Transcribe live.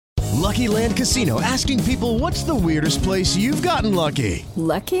Lucky Land Casino, asking people, what's the weirdest place you've gotten lucky?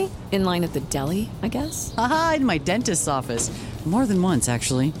 Lucky? In line at the deli, I guess? Aha, in my dentist's office. More than once,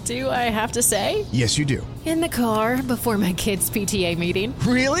 actually. Do I have to say? Yes, you do. In the car before my kids' PTA meeting.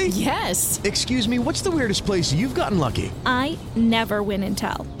 Really? Yes. Excuse me, what's the weirdest place you've gotten lucky? I never win and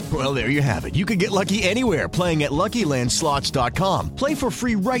tell. Well, there you have it. You can get lucky anywhere, playing at LuckyLandSlots.com. Play for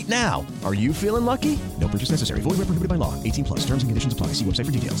free right now. Are you feeling lucky? No purchase necessary. Void where prohibited by law. 18 plus. Terms and conditions apply. See website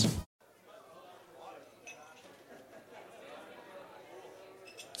for details.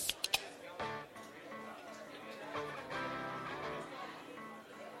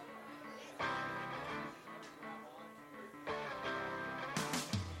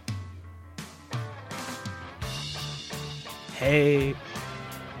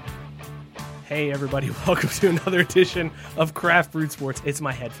 Hey everybody, welcome to another edition of Craft Brewed Sports. It's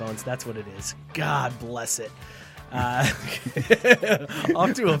my headphones, that's what it is. God bless it.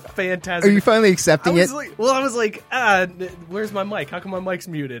 Off to a fantastic... Are you finally accepting it? I was like, where's my mic? How come my mic's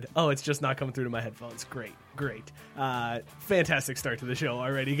muted? Oh, it's just not coming through to my headphones. Great. Fantastic start to the show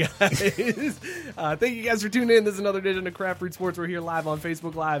already, guys. Thank you guys for tuning in. This is another edition of Craft Brewed Sports. We're here live on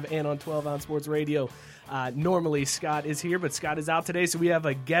Facebook Live and on 12 Ounce Sports Radio. Normally Scott is here, but Scott is out today, so we have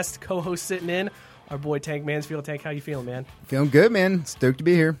a guest co-host sitting in. Our boy Tank Mansfield. Tank, how you feeling, man? Feeling good, man. Stoked to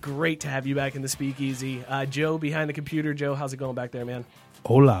be here. Great to have you back in the speakeasy. Joe behind the computer. Joe, how's it going back there, man?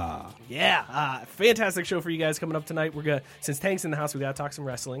 Hola. Yeah, fantastic show for you guys coming up tonight. We're gonna, since Tank's in the house, we gotta talk some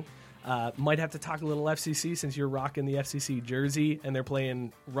wrestling. Might have to talk a little FCC since you're rocking the FCC jersey and they're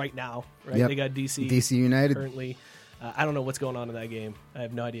playing right now, right? Yep. They got DC United currently. I don't know what's going on in that game. I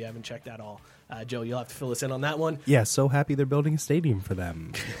have no idea. I haven't checked at all. Joe, you'll have to fill us in on that one. Yeah, so happy they're building a stadium for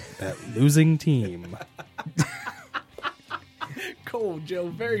them. That losing team. Cold, Joe.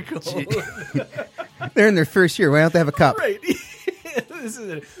 Very cold. They're in their first year. Why don't they have a cup? Right.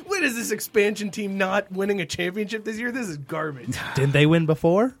 What is this expansion team not winning a championship this year? This is garbage. Didn't they win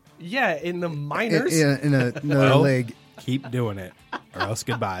before? Yeah, in the minors. In another league. Keep doing it, or else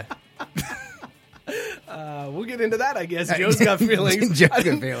goodbye. We'll get into that, I guess. Joe's got feelings. I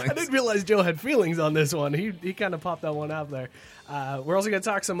didn't realize Joe had feelings on this one. He kind of popped that one out there. We're also going to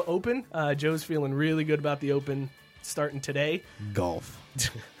talk some Open. Joe's feeling really good about the Open starting today. Golf.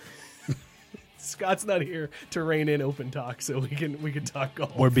 Scott's not here to rein in Open talk, so we can talk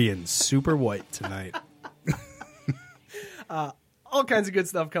golf. We're being super white tonight. All kinds of good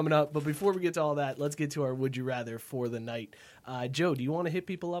stuff coming up, but before we get to all that, let's get to our Would You Rather for the night. Joe, do you want to hit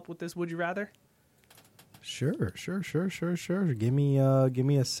people up with this Would You Rather? Sure. Give me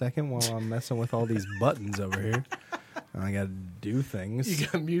a second while I'm messing with all these buttons over here. I got to do things. You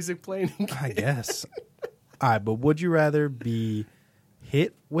got music playing? I guess. All right, but would you rather be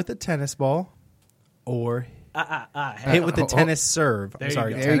hit with a tennis ball or hit with a tennis serve? There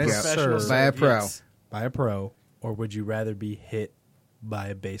you go. Serve By a pro. Yes. By a pro, or would you rather be hit by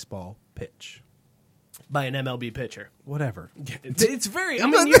a baseball pitch? By an MLB pitcher. Whatever. It's very, I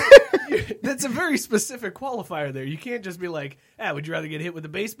mean, that's a very specific qualifier there. You can't just be like, would you rather get hit with a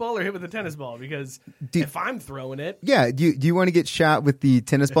baseball or hit with a tennis ball? Because if I'm throwing it. Yeah, do you want to get shot with the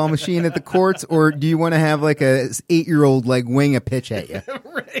tennis ball machine at the courts, or do you want to have like a 8-year-old like wing a pitch at you?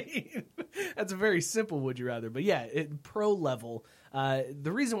 Right. That's a very simple would you rather. But yeah, pro level.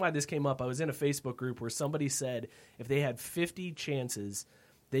 The reason why this came up, I was in a Facebook group where somebody said if they had 50 chances,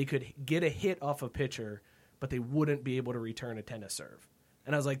 they could get a hit off a pitcher, but they wouldn't be able to return a tennis serve.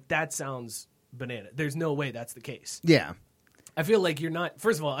 And I was like, that sounds banana. There's no way that's the case. Yeah. I feel like you're not.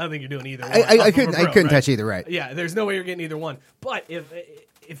 First of all, I don't think you're doing either one. I couldn't touch either, right? Yeah, there's no way you're getting either one. But if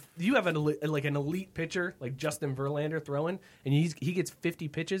you have an elite pitcher like Justin Verlander throwing, and he gets 50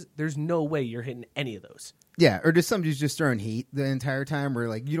 pitches, there's no way you're hitting any of those. Yeah, or just somebody's just throwing heat the entire time, where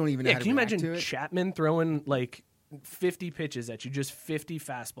like you don't even know how to react to it. Can you imagine Chapman throwing like 50 pitches at you, just 50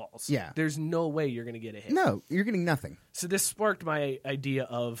 fastballs? Yeah. There's no way you're going to get a hit. No, you're getting nothing. So this sparked my idea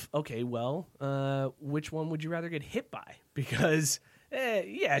of, okay, well, which one would you rather get hit by? Because,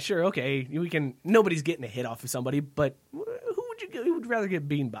 yeah, sure, okay, nobody's getting a hit off of somebody, but who would rather get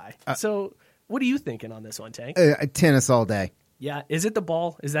beamed by? So what are you thinking on this one, Tank? Tennis all day. Yeah, is it the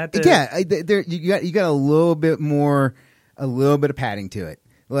ball? Is that the... Yeah, you got a little bit of padding to it.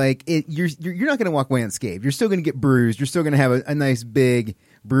 Like you're not going to walk away unscathed. You're still going to get bruised. You're still going to have a nice big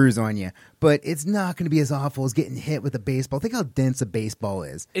bruise on you. But it's not going to be as awful as getting hit with a baseball. Think how dense a baseball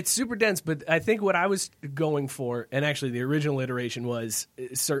is. It's super dense, but I think what I was going for, and actually the original iteration was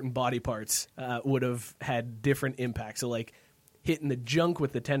certain body parts would have had different impacts. So like hitting the junk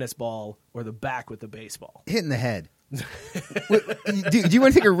with the tennis ball or the back with the baseball. Hitting the head. Do you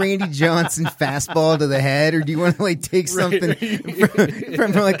want to take a Randy Johnson fastball to the head, or do you want to like take something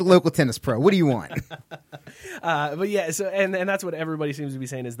from like the local tennis pro? What do you want? But yeah, so and that's what everybody seems to be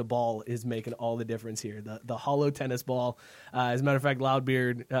saying is the ball is making all the difference here. The hollow tennis ball. As a matter of fact,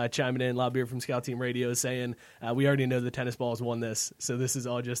 Loudbeard chiming in. Loudbeard from Scout Team Radio is saying we already know the tennis ball has won this, so this is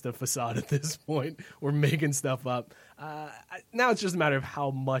all just a facade at this point. We're making stuff up. Now it's just a matter of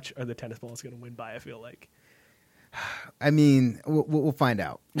how much are the tennis balls going to win by. I feel like. I mean, we'll find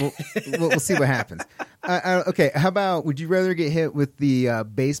out. We'll see what happens. Okay, how about, would you rather get hit with the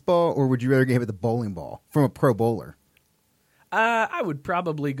baseball, or would you rather get hit with the bowling ball from a pro bowler? I would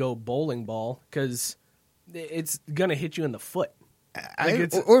probably go bowling ball because it's going to hit you in the foot.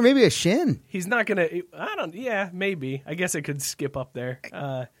 Or maybe a shin. He's not going to, yeah, maybe. I guess it could skip up there.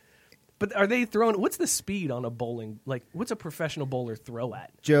 But are they throwing, what's the speed on a bowling, like what's a professional bowler throw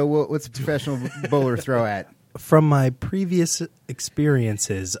at? Joe, what's a professional bowler throw at? From my previous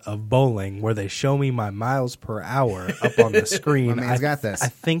experiences of bowling, where they show me my miles per hour up on the screen, My man's got this. I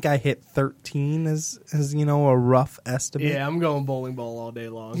think I hit 13 as a rough estimate. Yeah, I'm going bowling ball all day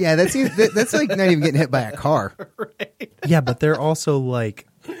long. Yeah, that's like not even getting hit by a car. Right. Yeah, but they're also like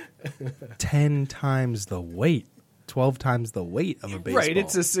 10 times the weight, 12 times the weight of a baseball. Right,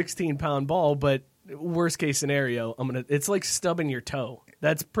 it's a 16-pound ball, but worst case scenario, it's like stubbing your toe.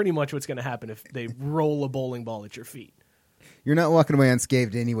 That's pretty much what's going to happen if they roll a bowling ball at your feet. You're not walking away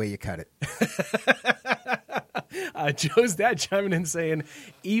unscathed any way you cut it. Joe's dad chiming in saying,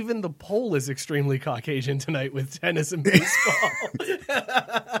 even the poll is extremely Caucasian tonight with tennis and baseball.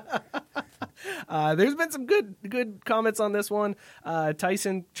 There's been some good comments on this one.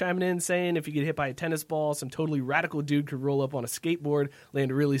 Tyson chiming in saying if you get hit by a tennis ball, some totally radical dude could roll up on a skateboard,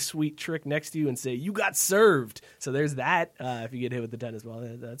 land a really sweet trick next to you, and say, you got served. So there's that. If you get hit with the tennis ball,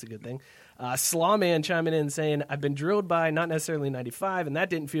 that's a good thing. Slawman chiming in saying, I've been drilled by not necessarily 95, and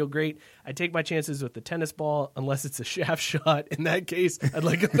that didn't feel great. I take my chances with the tennis ball unless it's a shaft shot. In that case, I'd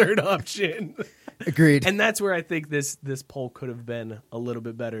like a third option. Agreed. And that's where I think this poll could have been a little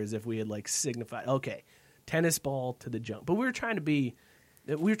bit better, is if we had like signified, okay, tennis ball to the jump. But we were trying to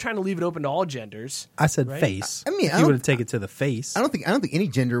leave it open to all genders. I said right? face. I mean, you would have taken it to the face. I don't think any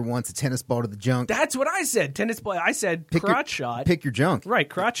gender wants a tennis ball to the junk. That's what I said. Tennis ball. I said crotch shot. Pick your junk. Right,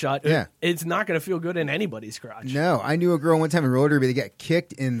 crotch shot. Yeah. It's not going to feel good in anybody's crotch. No, I knew a girl one time in roller derby that got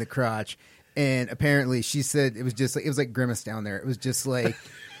kicked in the crotch, and apparently she said it was like Grimace down there. It was just like.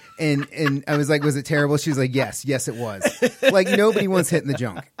 And I was like, was it terrible? She was like, yes, it was. Like, nobody wants hit in the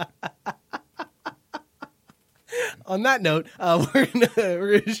junk. On that note, we're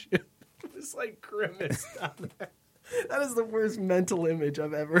gonna just like Grimace down there. That is the worst mental image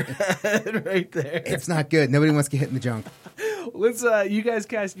I've ever had right there. It's not good. Nobody wants to get hit in the junk. Let's you guys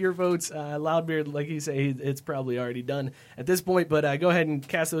cast your votes. Loudbeard, like you say, it's probably already done at this point, but go ahead and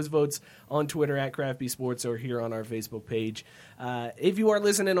cast those votes on Twitter at Crafty Sports or here on our Facebook page. If you are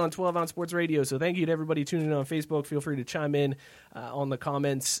listening on 12 Ounce Sports Radio, so thank you to everybody tuning in on Facebook. Feel free to chime in on the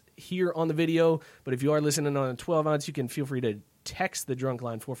comments here on the video. But if you are listening on 12 Ounce, you can feel free to text the drunk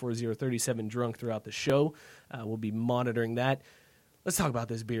line 440-37-DRUNK throughout the show. We'll be monitoring that. Let's talk about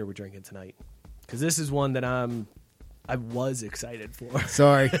this beer we're drinking tonight, because this is one that I was excited for.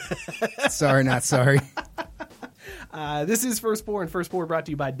 Sorry, not sorry. This is First Pour, and First Pour brought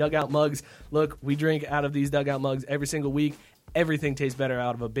to you by Dugout Mugs. Look, we drink out of these Dugout Mugs every single week. Everything tastes better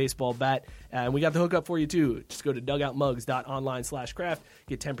out of a baseball bat. And we got the hookup for you, too. Just go to dugoutmugs.online/craft.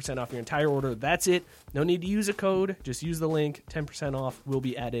 Get 10% off your entire order. That's it. No need to use a code. Just use the link. 10% off will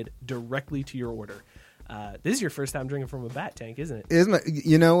be added directly to your order. This is your first time drinking from a bat, Tank, isn't it?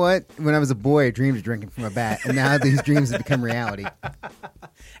 You know what? When I was a boy, I dreamed of drinking from a bat, and now these dreams have become reality.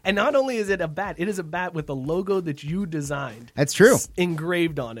 And not only is it a bat, it is a bat with the logo that you designed. That's true.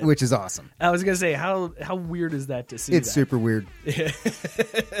 Engraved on it. Which is awesome. I was going to say, how weird is that to see It's super weird.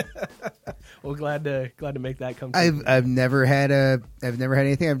 Well, glad to make that come true. I've never had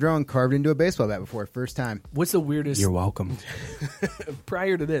anything I've drawn carved into a baseball bat before. First time. What's the weirdest? You're welcome.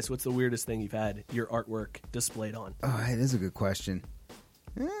 Prior to this, what's the weirdest thing you've had your artwork displayed on? Oh, that is a good question.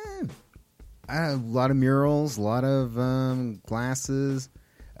 A lot of murals, a lot of glasses.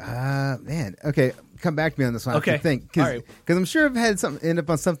 Man, okay, come back to me on this one. Okay, think because I'm sure I've had something end up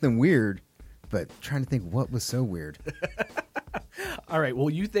on something weird, but trying to think what was so weird. All right, well,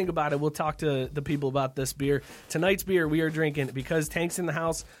 you think about it. We'll talk to the people about this beer. Tonight's beer we are drinking, because Tank's in the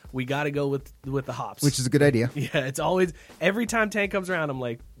house, we got to go with the hops. Which is a good idea. Yeah, it's always, every time Tank comes around, I'm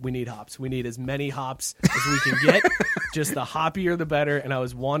like, we need hops. We need as many hops as we can get. Just the hoppier the better. And I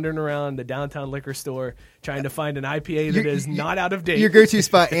was wandering around the downtown liquor store trying to find an IPA that is not out of date. Your go-to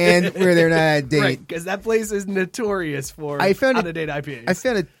spot and where they're not out of date. Right, because that place is notorious for out of date IPAs. I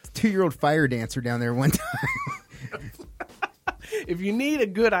found a 2-year-old fire dancer down there one time. If you need a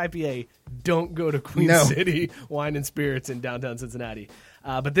good IPA, don't go to Queen City Wine and Spirits in downtown Cincinnati.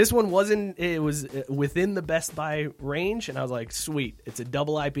 But this one it was within the Best Buy range, and I was like, sweet, it's a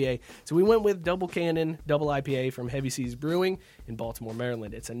double IPA. So we went with Double Cannon Double IPA from Heavy Seas Brewing in Baltimore,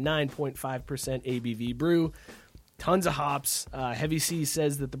 Maryland. It's a 9.5% ABV brew. Tons of hops. Heavy Seas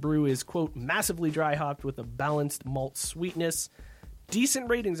says that the brew is, quote, massively dry hopped with a balanced malt sweetness. Decent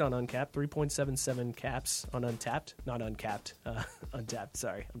ratings on Uncapped, 3.77 caps on Untapped. Not Uncapped. Untapped,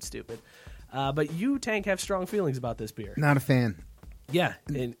 sorry, I'm stupid. But you, Tank, have strong feelings about this beer. Not a fan. Yeah.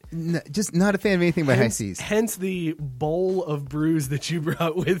 Just not a fan of anything by High Seas. Hence the bowl of brews that you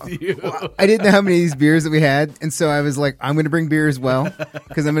brought with you. I didn't know how many of these beers that we had, and so I was like, I'm going to bring beer as well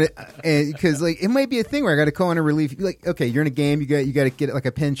because like it might be a thing where I got to call in a relief. Like, okay, you're in a game, you got to get like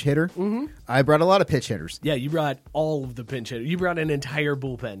a pinch hitter. Mm-hmm. I brought a lot of pinch hitters. Yeah, you brought all of the pinch hitters. You brought an entire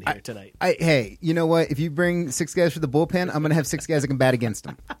bullpen here tonight. Hey, you know what? If you bring 6 guys for the bullpen, I'm going to have 6 guys that can bat against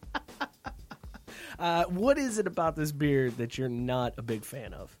them. What is it about this beer that you're not a big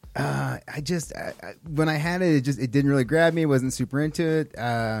fan of? When I had it, it didn't really grab me. Wasn't super into it.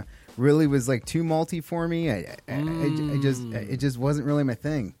 Really was like too malty for me. It just wasn't really my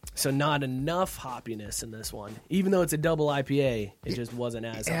thing. So not enough hoppiness in this one, even though it's a double IPA. It just wasn't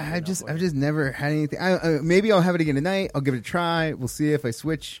as. Yeah, I've just never had anything. Maybe I'll have it again tonight. I'll give it a try. We'll see if I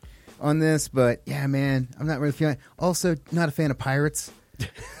switch on this. But yeah, man, I'm not really feeling. Also, not a fan of pirates.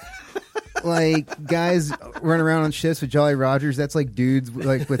 Like guys run around on ships with Jolly Rogers. That's like dudes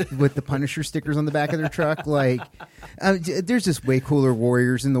like with the Punisher stickers on the back of their truck. Like there's just way cooler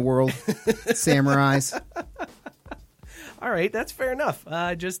warriors in the world, samurais. All right, that's fair enough.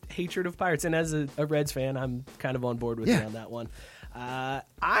 Just hatred of pirates, and as a Reds fan, I'm kind of on board with you on that one.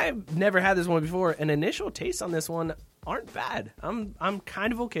 I've never had this one before, and initial tastes on this one aren't bad. I'm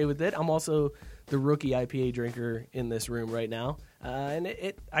kind of okay with it. I'm also the rookie IPA drinker in this room right now. And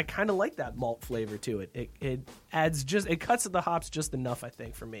I kind of like that malt flavor to it. It adds it cuts the hops just enough, I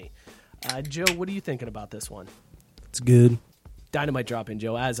think, for me. Joe, what are you thinking about this one? It's good. Dynamite drop in,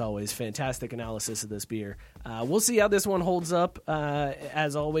 Joe. As always, fantastic analysis of this beer. We'll see how this one holds up.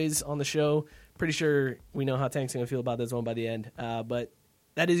 As always on the show, pretty sure we know how Tank's going to feel about this one by the end. But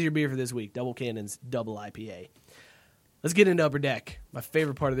that is your beer for this week, Double Cannon's Double IPA. Let's get into Upper Deck, my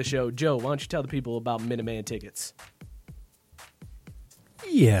favorite part of the show. Joe, why don't you tell the people about Minuteman tickets?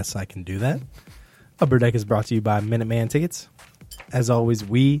 Yes, I can do that. Upper Deck is brought to you by Minuteman Tickets. As always,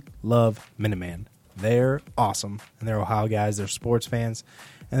 we love Minuteman. They're awesome, and they're Ohio guys. They're sports fans,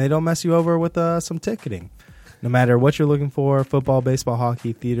 and they don't mess you over with some ticketing. No matter what you're looking for, football, baseball,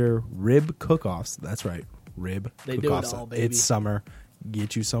 hockey, theater, rib cook-offs. That's right, rib they cook-offs. Do it all, baby. It's summer.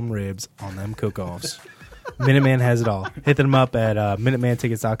 Get you some ribs on them cook-offs. Minuteman has it all. Hit them up at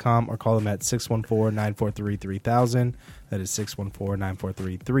MinutemanTickets.com or call them at 614-943-3000. That is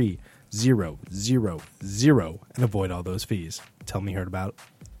 614-943-3000 and avoid all those fees. Tell me you heard about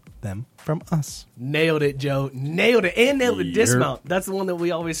them from us. Nailed it, Joe. Nailed it. And nailed the dismount. That's the one that we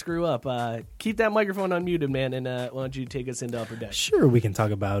always screw up. Keep that microphone unmuted, man, and why don't you take us into Upper Deck? Sure, we can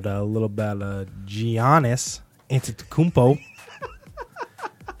talk about a little about Giannis Antetokounmpo.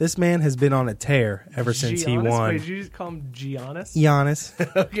 This man has been on a tear ever since he won. Wait, did you just call him Giannis?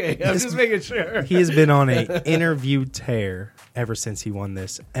 Giannis. Okay, I'm just making sure. He has been on an interview tear ever since he won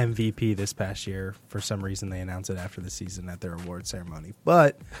this MVP this past year. For some reason, they announced it after the season at their award ceremony.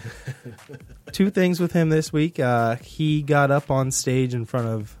 But 2 things with him this week. He got up on stage in front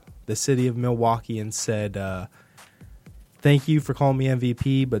of the city of Milwaukee and said, thank you for calling me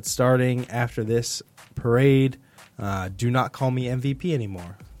MVP, but starting after this parade, do not call me MVP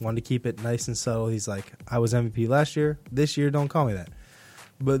anymore. Wanted to keep it nice and subtle. He's like, I was MVP last year. This year, don't call me that.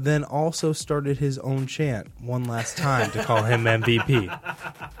 But then also started his own chant one last time to call him MVP.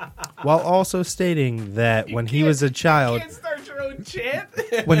 While also stating that when he was a child... You can't start your own chant?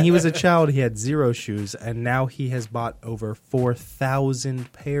 When he was a child, he had 0 shoes, and now he has bought over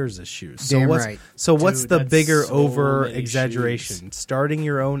 4,000 pairs of shoes. Damn right. So what's the that's bigger so over-exaggeration? many shoes. Starting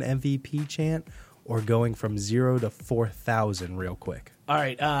your own MVP chant or going from 0 to 4,000 real quick? All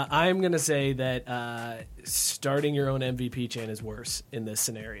right, I'm going to say that starting your own MVP chant is worse in this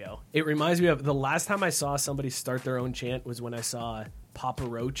scenario. It reminds me of the last time I saw somebody start their own chant was when I saw Papa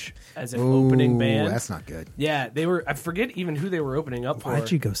Roach as an opening band. That's not good. Yeah, they were. I forget even who they were opening up for.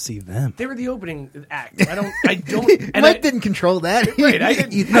 Why'd you go see them? They were the opening act. I don't. Mike didn't control that. Right, I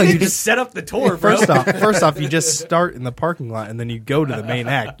didn't. You just set up the tour, bro. First off, you just start in the parking lot and then you go to the main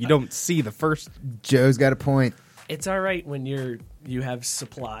act. You don't see the first. Joe's got a point. It's all right when you have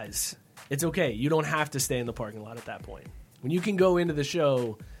supplies. It's okay. You don't have to stay in the parking lot at that point. When you can go into the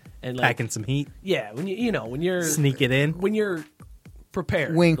show and like Packing some heat. Yeah, when when you're Sneak it in. when you're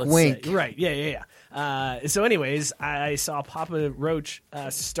prepared. Wink, let's wink. say. Right. Yeah. So, anyways, I saw Papa Roach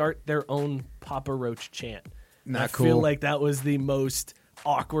start their own Papa Roach chant. Not I cool. feel like that was the most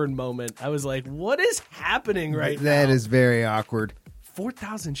awkward moment. I was like, "What is happening right now?" That is very awkward.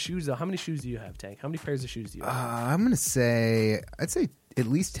 4,000 shoes, though. How many shoes do you have, Tank? How many pairs of shoes do you have? I'm going to say, I'd say at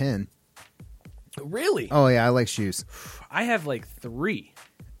least 10. Really? Oh, yeah, I like shoes. I have like 3.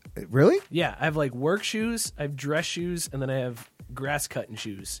 Really? Yeah, I have like work shoes, I have dress shoes, and then I have grass cutting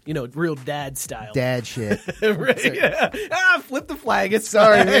shoes. Real dad style. Dad shit. Right? Yeah. Flip the flag. It's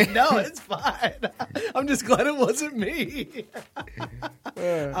Sorry, fine. man. No, it's fine. I'm just glad it wasn't me.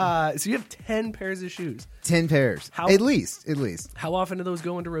 So you have 10 pairs of shoes. 10 pairs. How- At least. How often do those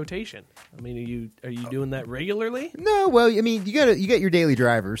go into rotation? I mean, are you doing that regularly? No, well, I mean, you got your daily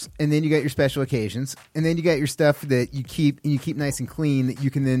drivers, and then you got your special occasions, and then you got your stuff that you keep nice and clean that you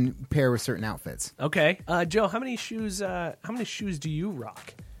can then pair with certain outfits. Okay, Joe, how many shoes do you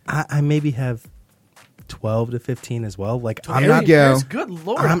rock? I maybe have 12 to 15 as well. Like I'm There not. you go. Pairs? Good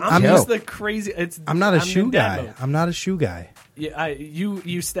Lord, I'm just Joe. the crazy. I'm not a in shoe dad guy. mode. I'm not a shoe guy. Yeah,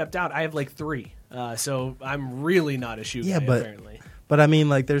 you stepped out. I have like 3, so I'm really not a shoe guy. Apparently. But I mean,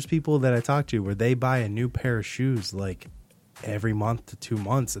 like, there's people that I talk to where they buy a new pair of shoes like every month to 2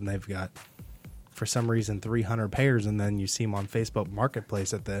 months, and they've got, for some reason, 300 pairs, and then you see them on Facebook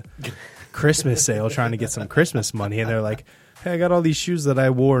Marketplace at the Christmas sale trying to get some Christmas money, and they're like, "Hey, I got all these shoes that I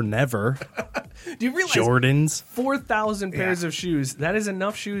wore never." Do you realize Jordans. 4,000 pairs of shoes? That is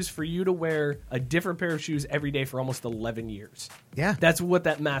enough shoes for you to wear a different pair of shoes every day for almost 11 years. Yeah. That's what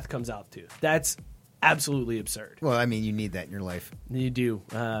that math comes out to. That's absolutely absurd. Well, I mean, you need that in your life. You do.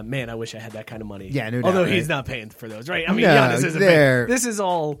 Man, I wish I had that kind of money. Yeah, no doubt, Although right? he's not paying for those, right? I mean, No, Giannis isn't they're- paying. This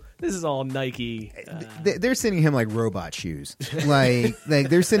is all Nike. They're sending him like robot shoes. like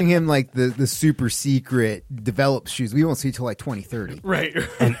they're sending him like the super secret developed shoes. We won't see till like 2030. Right.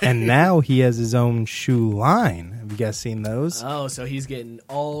 And now he has his own shoe line. Have you guys seen those? Oh, so he's getting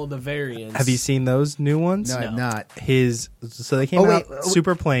all the variants. Have you seen those new ones? No, I've not. So they came Oh, out wait,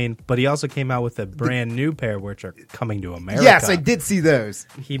 super plain, but he also came out with a brand new pair which are coming to America. Yes, I did see those.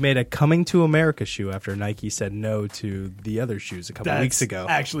 He made a coming to America shoe after Nike said no to the other shoes a couple That's weeks ago.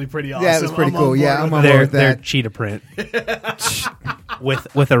 actually pretty awesome. Yeah, it was pretty I'm cool. on Yeah, board I'm with on that. board with They're that. cheetah print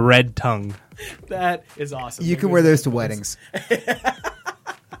with a red tongue. That is awesome. You can wear those to weddings.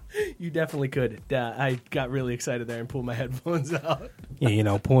 You definitely could. I got really excited there and pulled my headphones out.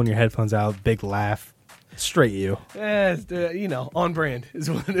 Yeah, pulling your headphones out, big laugh, straight you. On brand is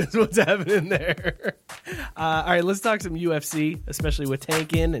what's happening there. All right, let's talk some UFC, especially with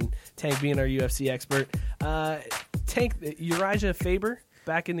Tank in and Tank being our UFC expert. Tank, Uriah Faber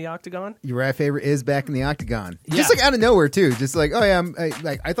back in the octagon. Uriah Faber is back in the octagon. Yeah. Just like out of nowhere too. Just like, oh yeah,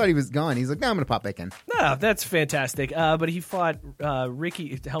 I thought he was gone. He's like, no, I'm gonna pop back in. No, that's fantastic. But he fought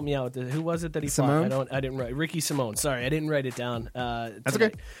Ricky. Help me out. Who was it that he Simone? fought? I didn't write Ricky Simone. Sorry, I didn't write it down. That's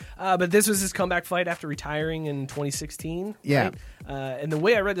tonight. okay. But this was his comeback fight after retiring in 2016. Yeah. Right? And the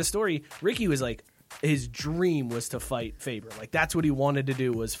way I read the story, Ricky was like, his dream was to fight Faber. Like that's what he wanted to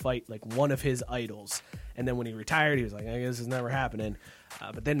do, was fight like one of his idols. And then when he retired, he was like, I guess it's never happening.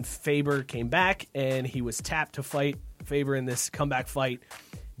 But then Faber came back, and he was tapped to fight Faber in this comeback fight.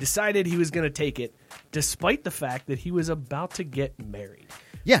 Decided he was going to take it, despite the fact that he was about to get married.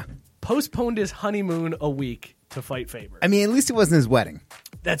 Yeah. Postponed his honeymoon a week to fight Faber. I mean, at least it wasn't his wedding.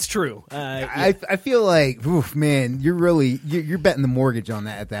 That's true. I feel like, oof, man, you're betting the mortgage on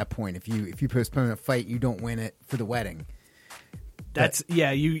that at that point. If you postpone a fight, you don't win it for the wedding. That's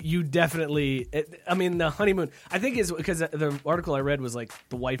you definitely. The honeymoon. I think is because the article I read was like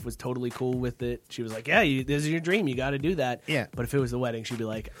the wife was totally cool with it. She was like, "Yeah, this is your dream. You got to do that." Yeah. But if it was the wedding, she'd be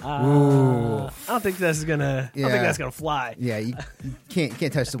like, "I don't think this is gonna. I don't think Yeah. that's gonna fly." Yeah, you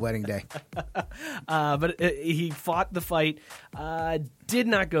can't touch the wedding day. But he fought the fight. Did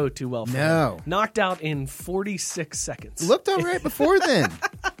not go too well for No. him. Knocked out in 46 seconds. Looked all right before then.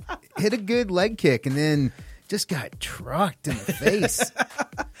 Hit a good leg kick and then just got trucked in the face.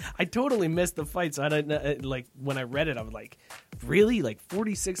 I totally missed the fight, so I didn't like when I read it. I was like, really, like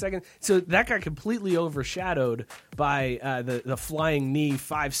 46 seconds. So that got completely overshadowed by the flying knee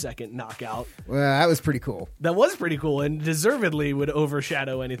 5-second knockout. Well, that was pretty cool. That was pretty cool and deservedly would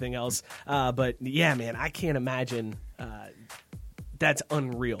overshadow anything else. But yeah, man, I can't imagine. That's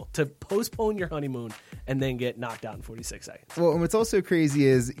unreal to postpone your honeymoon and then get knocked out in 46 seconds. Well, and what's also crazy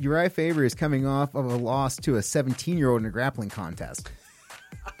is Uriah Faber is coming off of a loss to a 17-year-old in a grappling contest.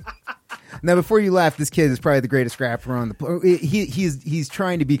 Now, before you laugh, this kid is probably the greatest grappler on the he's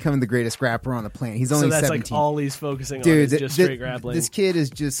trying to become the greatest grappler on the planet. He's only 17. So that's like all he's focusing on is just straight grappling. This kid is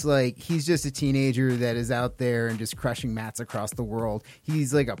just like, he's just a teenager that is out there and just crushing mats across the world.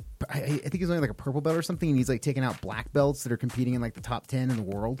 He's like I think he's only like a purple belt or something, and he's like taking out black belts that are competing in like the top 10 in the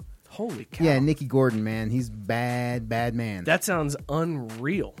world. Holy cow. Yeah, Nicky Gordon, man. He's bad man. That sounds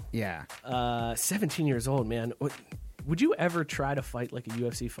unreal. Yeah. 17 years old, man. Would you ever try to fight like a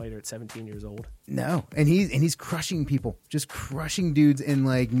UFC fighter at 17 years old? No, and he's crushing people, just crushing dudes in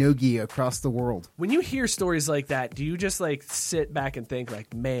like no-gi across the world. When you hear stories like that, do you just like sit back and think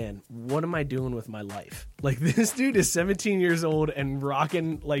like, man, what am I doing with my life? Like this dude is 17 years old and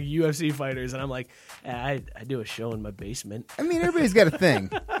rocking like UFC fighters, and I'm like, I do a show in my basement. I mean, everybody's got a thing.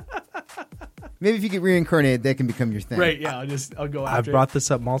 Maybe if you get reincarnated, that can become your thing. Right? Yeah, I'll go after. I've brought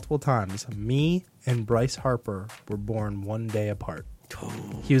this up multiple times. Me and Bryce Harper were born one day apart.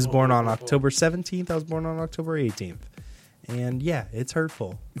 He was born on October 17th. I was born on October 18th. And yeah, it's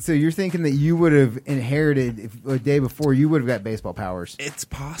hurtful. So you're thinking that you would have inherited a day before, you would have got baseball powers. It's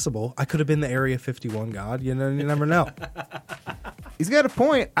possible. I could have been the Area 51 god. You never know. He's got a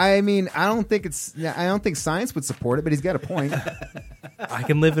point. I mean, I don't think science would support it, but he's got a point. I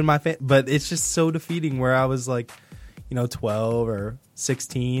can live in my but it's just so defeating where I was like, 12 or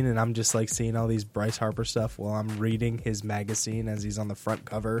 16, and I'm just like seeing all these Bryce Harper stuff while I'm reading his magazine as he's on the front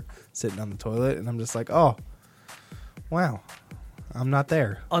cover sitting on the toilet, and I'm just like, oh, wow, I'm not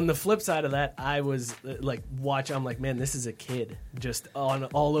there. On the flip side of that, I was like, I'm like, man, this is a kid just on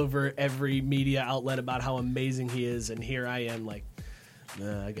all over every media outlet about how amazing he is, and here I am like,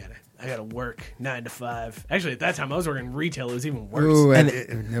 I gotta work 9 to 5. Actually, at that time I was working retail. It was even worse. Ooh, and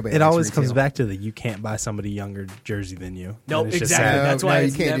it always comes back to you can't buy somebody younger jersey than you. No, exactly. That's why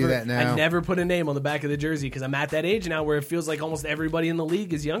you can't do that now. I never put a name on the back of the jersey because I'm at that age now where it feels like almost everybody in the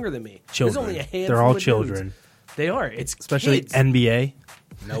league is younger than me. Children. There's only a handful They're all of children. Dudes. They are. It's especially kids. NBA.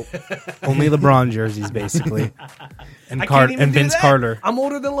 Nope. Only LeBron jerseys, basically. And I can't even do Vince that. Carter. I'm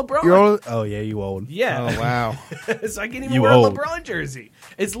older than LeBron. You're old? Oh, yeah, you old. Yeah. Oh, wow. So I can't even You wear old. a LeBron jersey.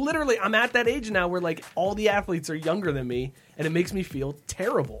 It's literally, I'm at that age now where like all the athletes are younger than me, and it makes me feel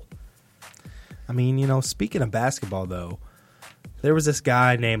terrible. I mean, speaking of basketball, though, there was this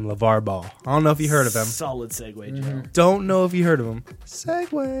guy named LeVar Ball. I don't know if you heard of him. Solid segue, Joe. Don't know if you heard of him.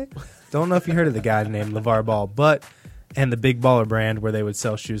 Segue. Don't know if you heard of the guy named LeVar Ball, and the Big Baller brand where they would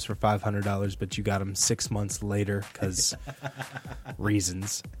sell shoes for $500, but you got them 6 months later because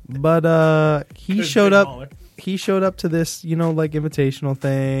reasons. But he showed up. Baller. He showed up to this, like invitational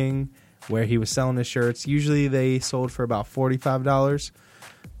thing where he was selling his shirts. Usually they sold for about $45.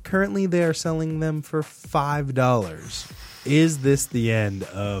 Currently they are selling them for $5. Is this the end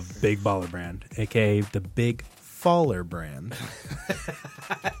of Big Baller brand, aka the Big Faller brand?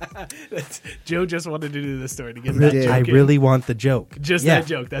 Joe just wanted to do this story to get that joke I in. really want the joke. Just Yeah. that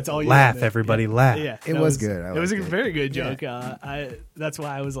joke. That's all you Laugh, wanted. everybody, Yeah. laugh. Yeah, It that was good. I It was a liked it. very good joke. That's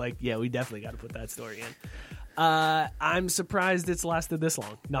why I was like, yeah, we definitely got to put that story in. I'm surprised it's lasted this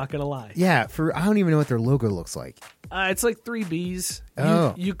long. Not gonna lie. Yeah, I don't even know what their logo looks like. It's like 3 Bs.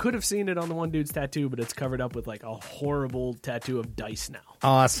 Oh. You could have seen it on the one dude's tattoo, but it's covered up with like a horrible tattoo of dice now.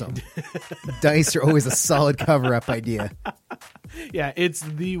 Awesome. Dice are always a solid cover-up idea. Yeah, it's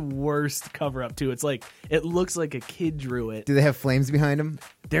the worst cover up too. It's like it looks like a kid drew it. Do they have flames behind them?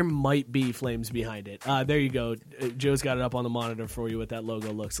 There might be flames behind it. There you go. Joe's got it up on the monitor for you what that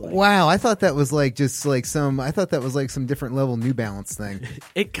logo looks like. Wow, I thought that was like some different level New Balance thing.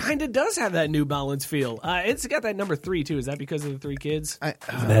 It kind of does have that New Balance feel. It's got that number 3 too. Is that because of the 3 kids?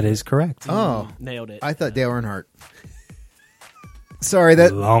 That is correct. Oh, Nailed it. I thought Dale Earnhart. Sorry,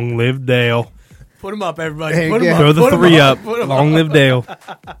 that Long live Dale. Put him up, everybody. Hey, Put him yeah. up. Throw the Put 'em 3 up. up. Put 'em Long up. live Dale.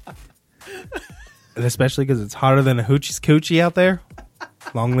 And especially because it's hotter than a hoochie's coochie out there.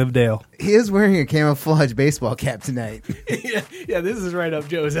 Long live Dale. he is wearing a camouflage baseball cap tonight. yeah, this is right up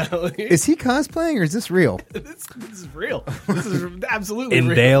Joe's alley. Is he cosplaying or is this real? This is real. This is absolutely In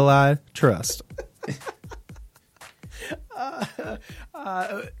real. Dale I trust.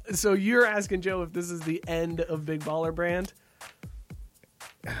 So you're asking Joe if this is the end of Big Baller brand?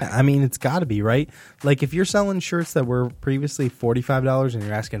 I mean, it's got to be, right? Like, if you're selling shirts that were previously $45 and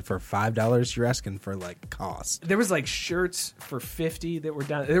you're asking for $5, you're asking for, like, cost. There was, like, shirts for $50 that were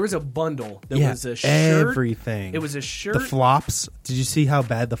down. There was a bundle that Yeah, was a shirt. everything. It was a shirt. The flops. Did you see how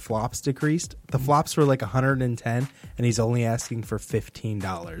bad the flops decreased? The flops were like 110, and he's only asking for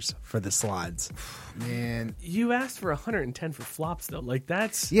 $15 for the slides. Man, You asked for 110 for flops, though. Like,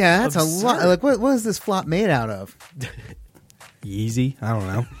 that's that's absurd. a lot. Like, what is this flop made out of? Yeezy? I don't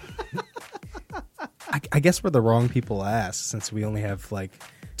know. I guess we're the wrong people to ask, since we only have like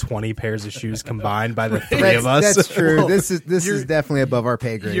 20 pairs of shoes combined by the three of us. That's true. Well, This is definitely above our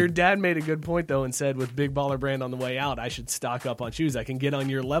pay grade. Your dad made a good point, though, and said with Big Baller Brand on the way out, I should stock up on shoes. I can get on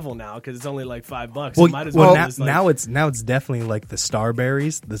your level now because it's only like $5. Well, You might as well now, just, like, now it's definitely like the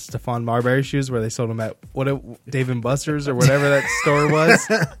Starberries, the Stephon Marbury shoes, where they sold them at Dave and Buster's or whatever that store was,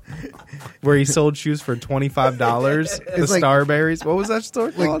 where he sold shoes for $25. The like- Starberries. What was that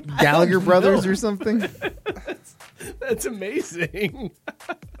store called? like Gallagher Brothers or something. that's amazing.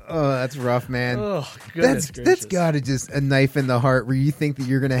 Oh, that's rough, man. Oh, goodness that's gracious. got to just a knife in the heart where you think that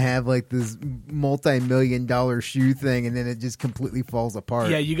you're going to have like this multi-million-dollar shoe thing and then it just completely falls apart.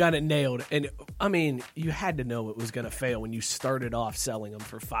 Yeah, you got it nailed. And, I mean, you had to know it was going to fail when you started off selling them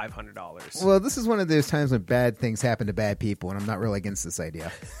for $500. Well, this is one of those times when bad things happen to bad people, and I'm not really against this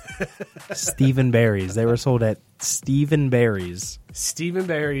idea. Stephen Barry's. They were sold at Stephen Barry's. Stephen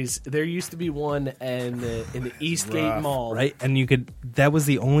Barry's, there used to be one in the Eastgate Mall. Right, and that was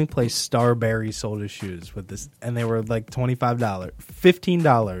the only place Starberry sold his shoes with this, and they were like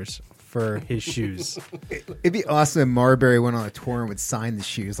 $15 for his shoes. It'd be awesome if Marbury went on a tour and would sign the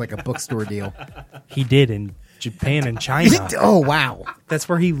shoes like a bookstore deal. He did in Japan and China. Oh, wow. That's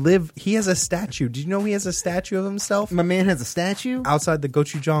where he lived. He has a statue. Did you know he has a statue of himself My man has a statue? outside the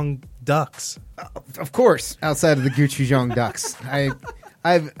Gochujang Ducks? Of course, outside of the Gochujang Ducks.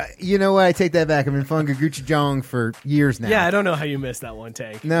 You know what? I take that back. I've been following Gochujang for years now. Yeah, I don't know how you missed that one,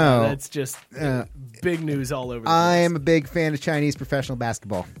 Tank. No. That's just big news all over the place. I am a big fan of Chinese professional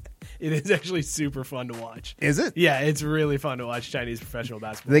basketball. It is actually super fun to watch. Is it? Yeah, it's really fun to watch Chinese professional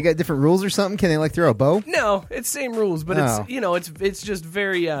basketball. They got different rules or something? Can they like throw a bow? No, it's same rules, but Oh. it's just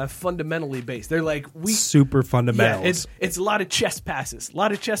very fundamentally based. They're like Super yeah, fundamentals. it's a lot of chest passes, a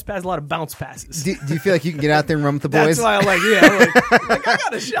lot of bounce passes. Do you feel like you can get out there and run with the boys? That's why I'm like, I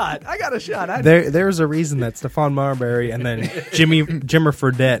got a shot. There's a reason that Stephon Marbury and then Jimmer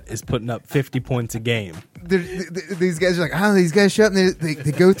Fredette is putting up 50 points a game. These guys are like, these guys show up and they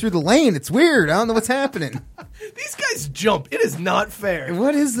go through the lane. It's weird. I don't know what's happening. These guys jump. It is not fair.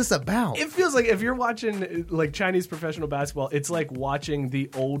 What is this about? It feels like if you're watching like Chinese professional basketball, it's like watching the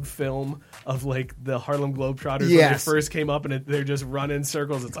old film of like the Harlem Globetrotters when they Yes. first came up and they're just running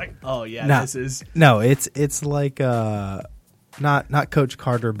circles. It's like, oh yeah, No. this is No, it's like not Coach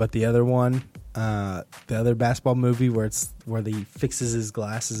Carter, but the other one, the other basketball movie where he fixes his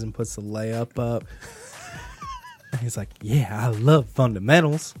glasses and puts the layup up. And he's like, yeah, I love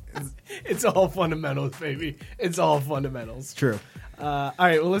fundamentals. it's all fundamentals, baby. It's all fundamentals. True. All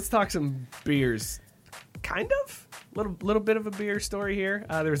right, well, let's talk some beers. Kind of little bit of a beer story here.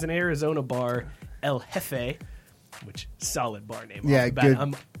 There was an Arizona bar, El Jefe, which solid bar name. Yeah, off the bat. good.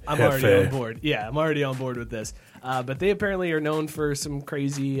 I'm already on board. Yeah, I'm already on board with this. But they apparently are known for some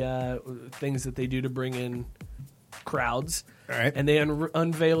crazy things that they do to bring in crowds. All right. And they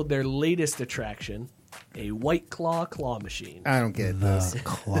unveiled their latest attraction, a White Claw claw machine. I don't get this.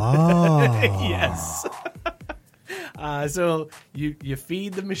 Claw. Yes. So you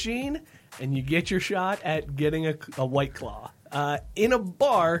feed the machine and you get your shot at getting a White Claw in a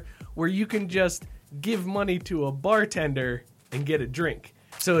bar where you can just give money to a bartender and get a drink.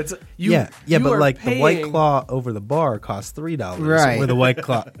 So it's Yeah, you but are like the White paying- Claw over the bar costs $3, Right. where the White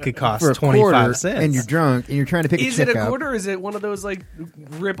Claw could cost For a 25 quarter, cents. and you're drunk, and you're trying to pick Is a it chick a up. quarter? Or is it one of those like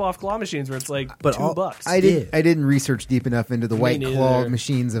rip-off claw machines where it's like But $2? I didn't research deep enough into the White neither. Claw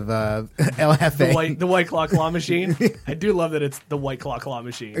machines of El Jefe. the White Claw machine. I do love that it's the White Claw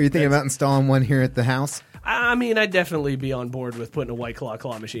machine. Are you thinking about installing one here at the house? I mean, I'd definitely be on board with putting a White Claw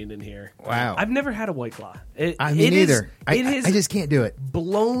machine in here. Wow. I've never had a White Claw. I mean, neither. It is I just can't do it.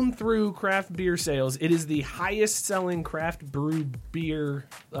 blown through craft beer sales. It is the highest selling craft brew beer.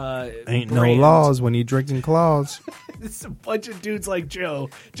 Ain't brand. no laws when you drinking claws. It's a bunch of dudes like Joe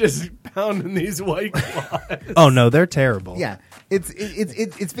just pounding these White Claws. Oh no, they're terrible. Yeah,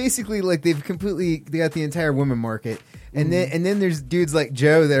 it's basically like they got the entire women market, and then there's dudes like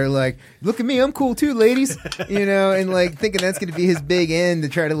Joe that are like, look at me, I'm cool too, ladies, and like thinking that's going to be his big end to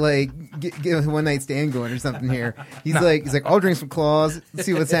try to like get a one night stand going or something here. He's like, I'll drink some claws,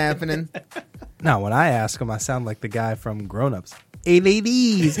 see what's happening. No, when I ask them, I sound like the guy from Grown Ups. Hey,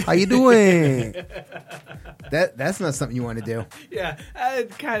 ladies, how you doing? That's not something you want to do. Yeah,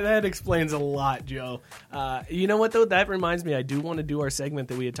 that explains a lot, Joe. You know what, though? That reminds me, I do want to do our segment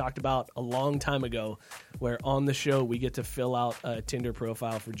that we had talked about a long time ago, where on the show we get to fill out a Tinder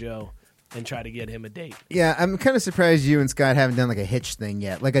profile for Joe and try to get him a date. Yeah, I'm kind of surprised you and Scott haven't done like a hitch thing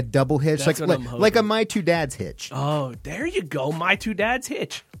yet, like a double hitch, That's what I'm hoping. like a My Two Dads hitch. Oh, there you go. My Two Dads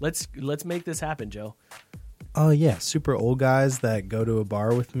hitch. Let's make this happen, Joe. Oh, yeah. Super old guys that go to a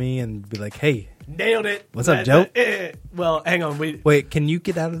bar with me and be like, hey. Nailed it. What's up, Joe? Well, hang on. Wait, can you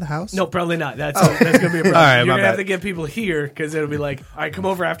get out of the house? No, probably not. That's going to be a problem. All right, You're my going to have bad. to get people here because it'll be like, all right, come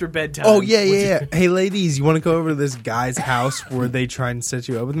over after bedtime. Oh, yeah. Hey, ladies, you want to go over to this guy's house where they try and set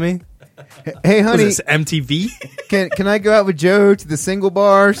you up with me? Hey, honey, Was this MTV? can I go out with Joe to the single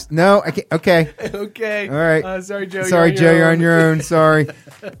bars? No, I can't. Okay. Okay. All right. Sorry, Joe. Sorry, Joe, you're on your own. own. Sorry.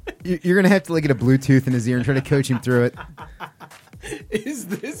 You're going to have to like get a Bluetooth in his ear and try to coach him through it. Is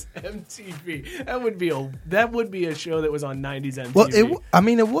this MTV? That would be a show that was on 90s MTV. Well, it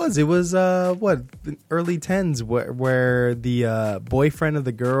was. It was, the early 10s where the boyfriend of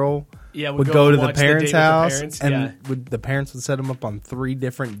the girl would go to the watch parents' date with the house, parents, and yeah. the parents would set them up on 3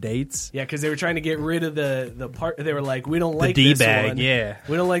 different dates. Yeah, because they were trying to get rid of the part. They were like, we don't like D this bag, one. yeah.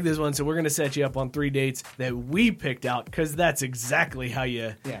 We don't like this one, so we're going to set you up on 3 dates that we picked out because that's exactly how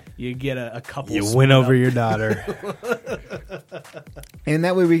you get a couple. You split win over up. your daughter. And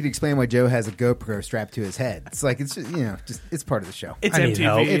that way we can explain why Joe has a GoPro strapped to his head. It's like, it's just it's part of the show. It's I need MTV.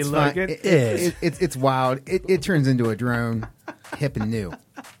 help. It's Look, fine. It's wild. It turns into a drone, hip and new.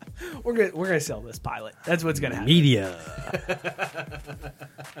 we're gonna sell this pilot. That's what's gonna happen. Media.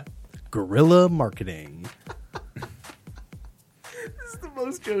 Guerrilla marketing. This is the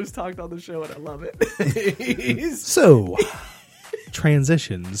most Joe's talked on the show, and I love it. So,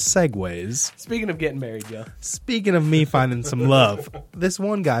 transitions, segues. Speaking of getting married, Joe. Speaking of me finding some love, this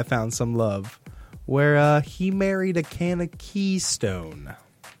one guy found some love where he married a can of Keystone.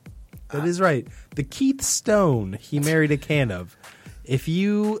 That is right. The Keith Stone he married a can of. If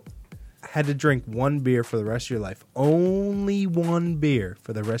you had to drink one beer for the rest of your life, only one beer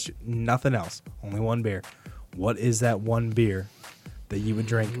for the rest, nothing else, only one beer, what is that one beer that you would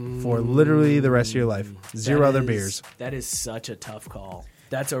drink for literally the rest of your life? Zero other beers. That is such a tough call.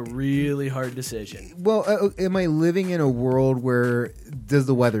 That's a really hard decision. Well, am I living in a world where does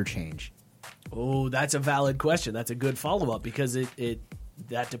the weather change? Oh, that's a valid question. That's a good follow-up because it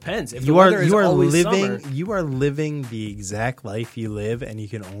that depends. If the You are weather is always summer, living the exact life you live, and you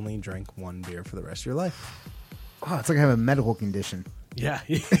can only drink one beer for the rest of your life. Oh, it's like I have a medical condition. yeah.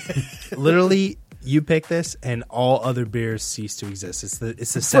 Literally, you pick this, and all other beers cease to exist. It's the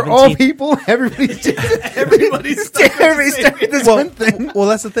For all 17th. people, everybody's Everybody's stuck everybody's stuck with this one thing. Well,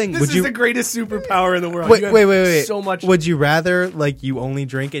 that's the thing. This Would is you the greatest superpower in the world. wait, You have wait? So much. Would you rather like you only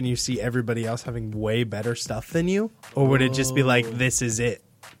drink and you see everybody else having way better stuff than you, or would it just be like this is it?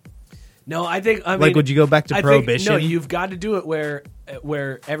 No, I mean, would you go back to Prohibition? No, you've got to do it where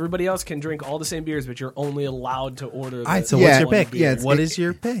everybody else can drink all the same beers, but you're only allowed to order. All right. So Yeah, what's your one pick? beer. Yeah, What is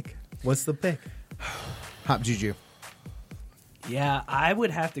your pick? What's the pick? Hop Juju. Yeah, I would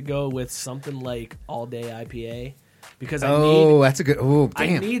have to go with something like All Day IPA because That's a good. Oh, I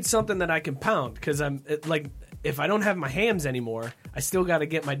damn. need something that I can pound because I'm like if I don't have my hams anymore, I still got to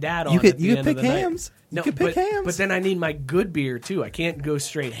get my dad on. You could at the end pick of the night. hams. No, You could pick hams. But then I need my good beer too. I can't go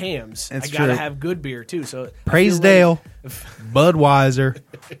straight hams. That's I gotta true. have good beer too. So I Praise feel Dale, like- Budweiser,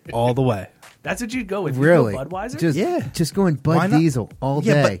 all the way. That's what you'd go with. You'd Really? go Budweiser? Just going Why Bud not? Diesel all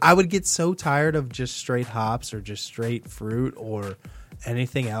Yeah, day. but I would get so tired of just straight hops or just straight fruit or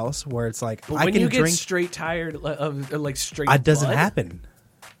anything else where it's like But I when can you get drink. straight tired of like straight, It doesn't Bud, happen.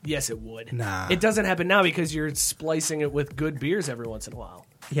 Yes, it would. Nah. It doesn't happen now because you're splicing it with good beers every once in a while.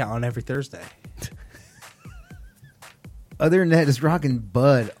 Yeah, on every Thursday. Other than that, just rocking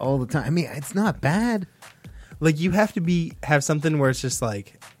Bud all the time. I mean, it's not bad. Like you have to have something where it's just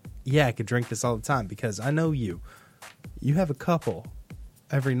like, yeah, I could drink this all the time because I know you. You have a couple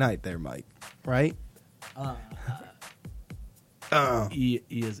every night there, Mike. Right?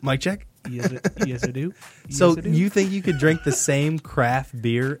 Yes, Mic check. yes, I do. So Yes, I do. you think you could drink the same craft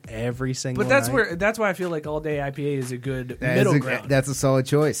beer every single But that's night? that's why I feel like All Day IPA is a good That is middle a- ground. That's a solid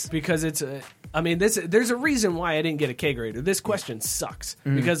choice. Because it's there's a reason why I didn't get a kegerator. This question sucks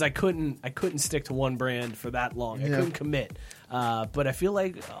because I couldn't stick to one brand for that long. I couldn't commit. But I feel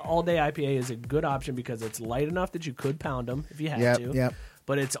like All Day IPA is a good option because it's light enough that you could pound them if you had to. Yep.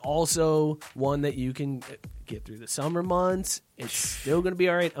 but it's also one that you can get through the summer months. It's still going to be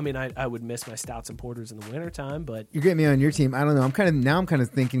all right. I mean, I would miss my stouts and porters in the wintertime, but You're getting me on your team. I don't know. I'm kind of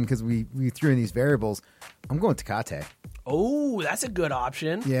thinking because we threw in these variables. I'm going Tecate. oh, that's a good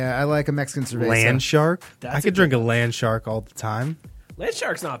option. Yeah, I like a Mexican cerveza. Land shark. That's I a could drink a land shark all the time. Land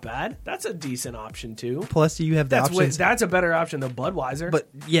Shark's not bad. That's a decent option too. Plus, you have the options. That's a better option than Budweiser. But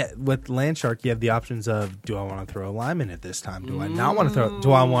yeah, with land shark, you have the options of: do I want to throw a lime in it this time? Do I not want to throw?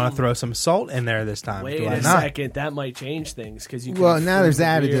 Do I want to throw some salt in there this time? wait do I a not? second, that might change things because you. Can Well, now there's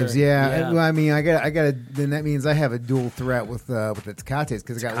flip the beer. additives. Yeah. Well, I mean, I got. Then that means I have a dual threat with the Tecates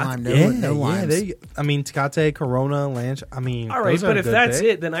because I got lime, no limes. there you go. I mean, Tecate, Corona, land. I mean, All right, those are but a if good that's pick.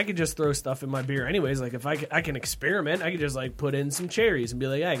 it, then I could just throw stuff in my beer anyways. Like if I can experiment, I could just like put in some cherries and be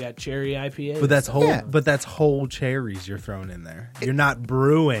like, yeah, I got cherry IPA. But that's whole. Yeah. But that's whole cherries you're throwing in there. You're not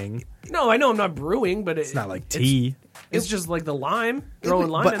brewing. No, I know I'm not brewing, but It's not like tea. It's just like the lime, throwing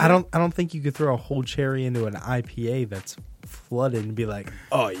lime. But in I there. don't think you could throw a whole cherry into an IPA that's flooded and be like,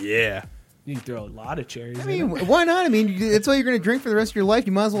 oh yeah. You can throw a lot of cherries. I in mean, it. why not? I mean, it's all you're going to drink for the rest of your life.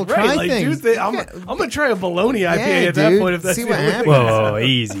 You might as well try Right, like, things. dude, I'm gonna try a bologna IPA at that dude. point if that's See the what only thing.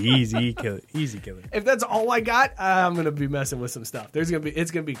 happens. Whoa, easy killer. If that's all I got, I'm gonna be messing with some stuff. It's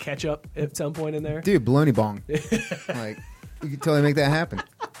gonna be ketchup at some point in there. Dude, bologna bong. Like, you can totally make that happen.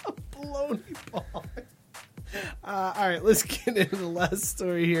 Bologna ball. All right, let's get into the last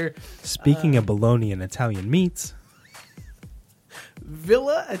story here. Speaking of bologna and Italian meats,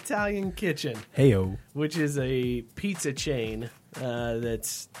 Villa Italian Kitchen, heyo. which is a pizza chain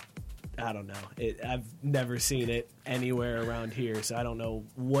that's, I don't know. I've never seen it anywhere around here, so I don't know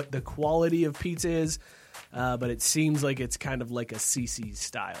what the quality of pizza is. But it seems like it's kind of like a CC's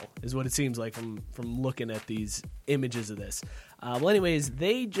style, is what it seems like from looking at these images of this. Well, anyways,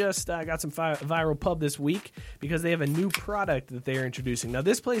 they just got some viral pub this week because they have a new product that they're introducing. Now,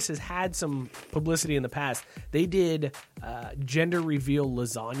 this place has had some publicity in the past. They did gender reveal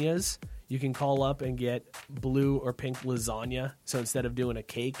lasagnas. You can call up and get blue or pink lasagna. So instead of doing a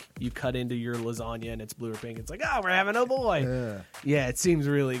cake, you cut into your lasagna and it's blue or pink. It's like, oh, we're having a boy. Yeah, it seems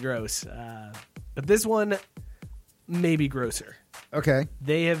really gross. But this one may be grosser. Okay.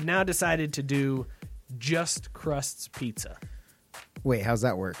 They have now decided to do Just Crusts Pizza. Wait, how's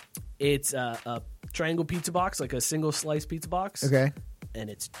that work? It's a triangle pizza box, like a single slice pizza box. Okay. And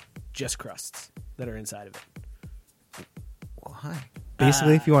it's just crusts that are inside of it. Why?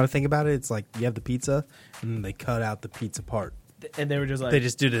 Basically, if you want to think about it, it's like you have the pizza and then they cut out the pizza part. And they were just like, They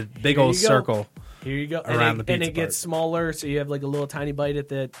just do the big Here old you go. circle. here you go. around and the it pizza gets part. smaller, so you have like a little tiny bite at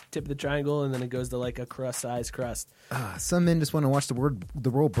the tip of the triangle, and then it goes to like a crust-sized crust. Some men just want to watch the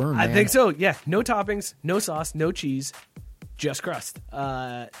roll burn, man. I think so, yeah. No toppings, no sauce, no cheese, just crust.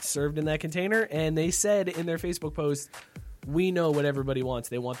 Served in that container, and they said in their Facebook post, we know what everybody wants.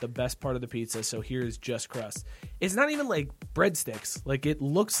 They want the best part of the pizza, so here's just crust. It's not even like breadsticks. Like, it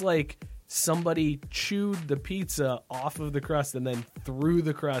looks like somebody chewed the pizza off of the crust and then threw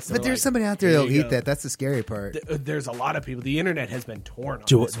the crust. But there's somebody out there "Here that'll you eat go." that. That's the scary part. There's a lot of people. The internet has been torn on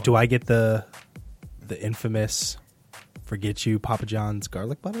Do this one. do I get the infamous forget you Papa John's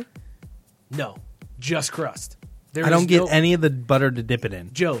garlic butter? No, just crust. There I don't is get no- any of the butter to dip it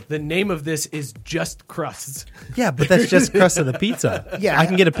in. Joe, the name of this is Just Crusts. Yeah, but that's just crust of the pizza. Yeah. I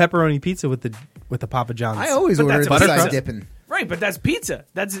can get a pepperoni pizza with the Papa John's. I always But order that's the butter side crust. dipping. Right, but that's pizza.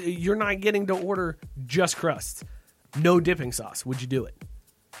 You're not getting to order just crust. No dipping sauce. Would you do it?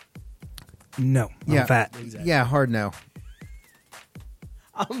 No, Yeah. I'm fat. Yeah, hard no.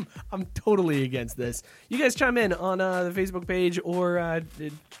 I'm totally against this. You guys chime in on the Facebook page or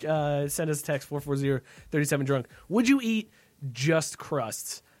send us a text 440-37-DRUNK. Would you eat just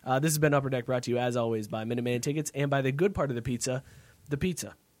crusts? This has been Upper Deck, brought to you as always by Minuteman Tickets and by the good part of the pizza, the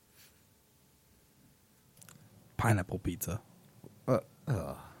pizza. Pineapple pizza.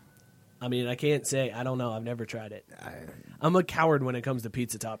 I mean, I can't say. I don't know. I've never tried it. I'm a coward when it comes to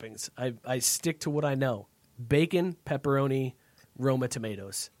pizza toppings. I stick to what I know. Bacon, pepperoni, Roma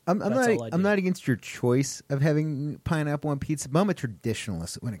tomatoes. I'm That's all I do. not against your choice of having pineapple on pizza, but I'm a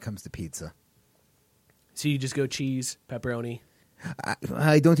traditionalist when it comes to pizza. So you just go cheese, pepperoni.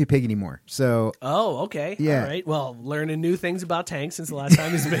 I don't do pig anymore, so Oh, okay. Yeah. All right. Well, learning new things about Tank since the last time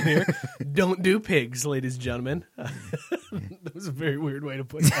he's been here. Don't do pigs, ladies and gentlemen. That was a very weird way to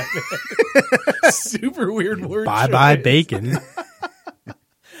put that. Man. Super weird word. Bye choice. bacon.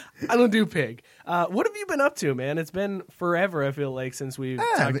 I don't do pig. What have you been up to, man? It's been forever, I feel like, since we've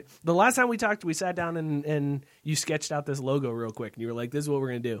talked. but- The last time we talked, we sat down and you sketched out this logo real quick, and you were like, this is what we're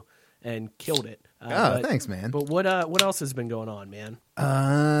going to do, and killed it. thanks, man. But what else has been going on, man?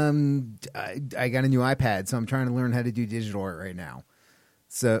 I got a new iPad, so I'm trying to learn how to do digital art right now.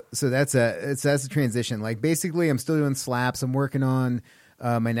 So that's a transition. Like basically, I'm still doing slaps. I'm working on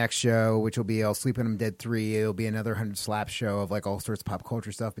my next show, which will be I'll Sleep When I'm Dead 3. It'll be another 100 slap show of like all sorts of pop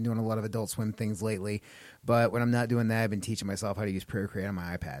culture stuff. Been doing a lot of Adult Swim things lately, but when I'm not doing that, I've been teaching myself how to use Procreate on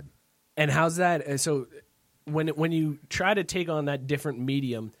my iPad. And how's that? So when you try to take on that different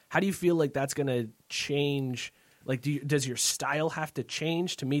medium, how do you feel like that's going to change? Like, does your style have to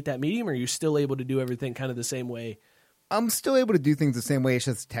change to meet that medium, or are you still able to do everything kind of the same way? I'm still able to do things the same way. It's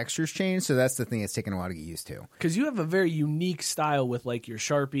just textures change, so that's the thing that's taken a while to get used to. Because you have a very unique style with like your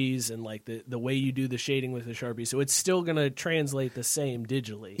Sharpies and like the way you do the shading with the Sharpies, so it's still going to translate the same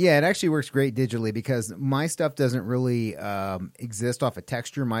digitally. Yeah, it actually works great digitally because my stuff doesn't really exist off of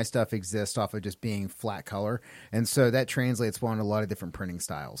texture. My stuff exists off of just being flat color, and so that translates well on a lot of different printing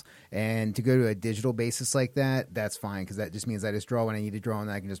styles. And to go to a digital basis like that, that's fine because that just means I just draw when I need to draw, and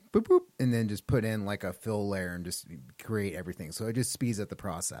I can just boop boop, and then just put in like a fill layer and just create everything. So it just speeds up the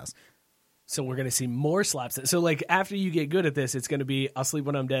process. So we're going to see more slaps. So like after you get good at this, it's going to be I'll Sleep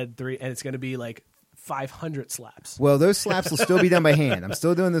When I'm Dead 3, and it's going to be like 500 slaps. Well, those slaps will still be done by hand. I'm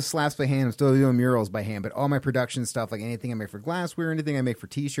still doing the slaps by hand. I'm still doing murals by hand. But all my production stuff, like anything I make for glassware, anything I make for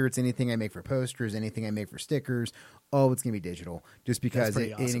T-shirts, anything I make for posters, anything I make for stickers, all it's going to be digital just because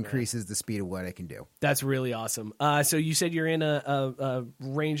it increases the speed of what I can do. That's really awesome. So you said you're in a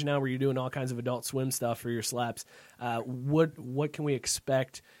range now where you're doing all kinds of Adult Swim stuff for your slaps. What can we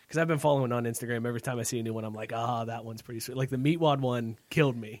expect? Because I've been following on Instagram. Every time I see a new one, I'm like, that one's pretty sweet. Like the Meatwad one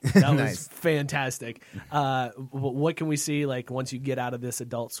killed me. That Nice. was fantastic. What can we see like once you get out of this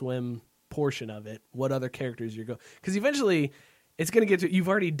Adult Swim portion of it? What other characters you're going? Because eventually it's going to get to. You've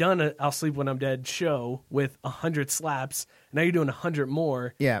already done a I'll Sleep When I'm Dead show with 100 slaps. Now you're doing 100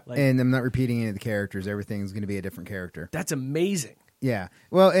 more. Yeah, like, and I'm not repeating any of the characters. Everything's going to be a different character. That's amazing. Yeah.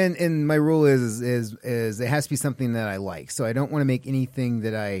 Well, and my rule is it has to be something that I like. So I don't want to make anything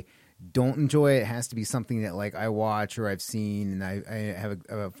that I don't enjoy. It has to be something that like I watch or I've seen and I have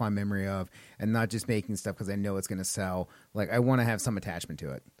a fond memory of, and not just making stuff because I know it's going to sell. Like I want to have some attachment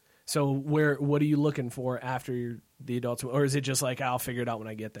to it. So what are you looking for after the Adult Swim? Or is it just like, I'll figure it out when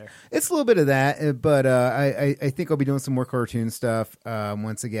I get there? It's a little bit of that, but I think I'll be doing some more cartoon stuff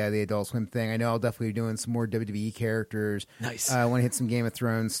once again, the Adult Swim thing. I know I'll definitely be doing some more WWE characters. Nice. I want to hit some Game of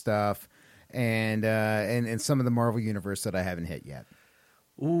Thrones stuff and some of the Marvel Universe that I haven't hit yet.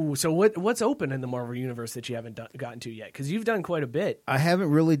 Ooh, so what's open in the Marvel Universe that you haven't gotten to yet? Because you've done quite a bit. I haven't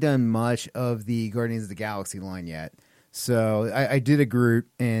really done much of the Guardians of the Galaxy line yet. So I did a Groot,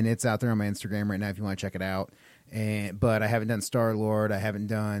 and it's out there on my Instagram right now if you want to check it out. But I haven't done Star-Lord. I haven't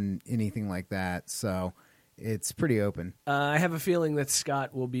done anything like that. So it's pretty open. I have a feeling that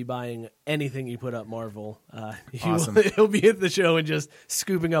Scott will be buying anything you put up Marvel. Awesome. He'll be at the show and just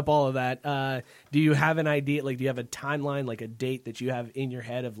scooping up all of that. Do you have an idea? Like, do you have a timeline, like a date that you have in your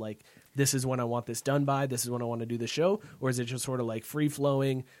head of like, this is when I want this done by, this is when I want to do the show? Or is it just sort of like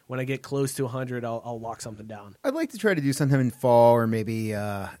free-flowing? When I get close to 100, I'll lock something down? I'd like to try to do sometime in fall or maybe,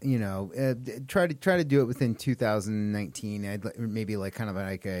 try to do it within 2019. Maybe like kind of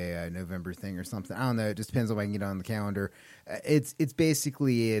like a November thing or something. I don't know. It just depends on what I can get on the calendar. It's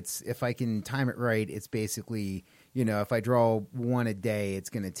basically, if I can time it right, it's basically, if I draw one a day, it's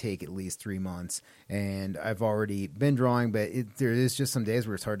going to take at least 3 months. And I've already been drawing, but there is just some days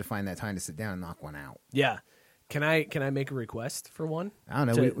where it's hard to find that time to sit down and knock one out. Yeah. Can I make a request for one? I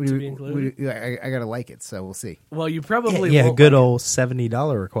don't know. To be included? I got to like it, so we'll see. Well, you probably Yeah, won't good like it. old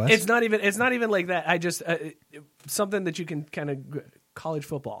 $70 request. It's not even like that. I just something that you can kind of college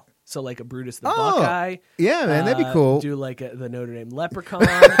football. So like a Brutus the Buckeye. Yeah, man, that'd be cool. Do like the Notre Dame Leprechaun.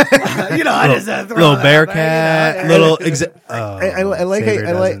 I just throw little that Bearcat, out there, little.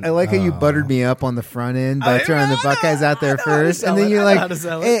 I like how you buttered me up on the front end by throwing the Buckeyes out there first, and then you're like,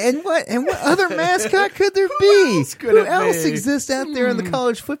 and what other mascot could there be? Who else exists out there in the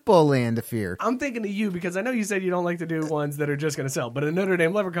college football land of fear? I'm thinking of you because I know you said you don't like to do ones that are just going to sell, but a Notre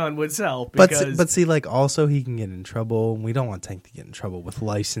Dame Leprechaun would sell. Because But see, like also he can get in trouble. We don't want Tank to get in trouble with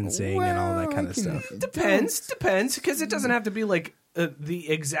licensing and all that kind of stuff. Depends, because it doesn't have to be like the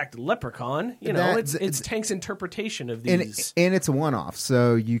exact Leprechaun. It's Tank's interpretation of these. And it's a one-off,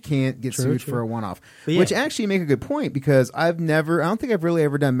 so you can't get sued for a one-off. Yeah. Which actually make a good point because I don't think I've really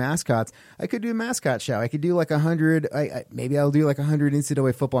ever done mascots. I could do a mascot show. I could do like 100. Maybe I'll do like 100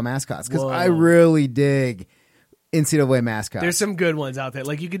 NCAA football mascots because I really dig NCAA mascots. There's some good ones out there.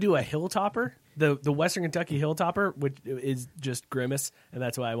 Like you could do a Hilltopper, the Western Kentucky Hilltopper, which is just Grimace, and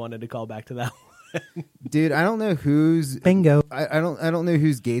that's why I wanted to call back to that one. Dude, I don't know who's Bingo. I don't know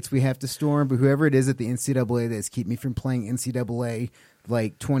whose gates we have to storm, but whoever it is at the NCAA that's keep me from playing NCAA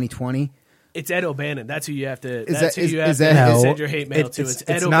like 2020, It's Ed O'Bannon. That's who you have to. Is That's that- who is- you have is to that- send your hate mail to. It's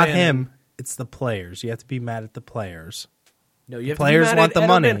Ed it's not O'Bannon. him. It's the players. You have to be mad at the players. No, you have Players to be mad want at the Ed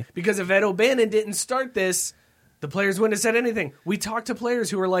money. O'Bannon, because if Ed O'Bannon didn't start this, the players wouldn't have said anything. We talked to players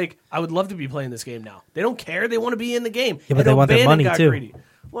who were like, "I would love to be playing this game now." They don't care. They want to be in the game. Yeah, but Ed they want their O'Bannon money, got too. greedy.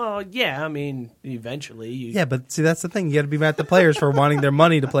 Well, yeah. I mean, eventually, you, Yeah, but see, that's the thing. You got to be mad at the players for wanting their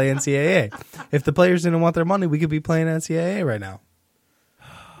money to play NCAA. If the players didn't want their money, we could be playing NCAA right now.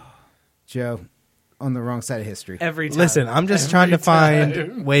 Joe, on the wrong side of history. every time. Listen, I'm just Every trying to time.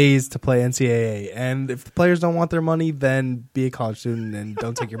 find ways to play NCAA. And if the players don't want their money, then be a college student and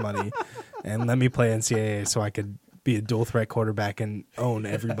don't take your money. And let me play NCAA so I could be a dual threat quarterback and own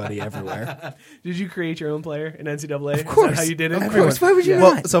everybody everywhere. Did you create your own player in NCAA? Of course. Is that how you did it? Of course. Why would you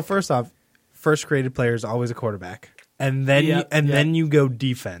Well, not? so first off, first created player is always a quarterback. And then Yep, then you go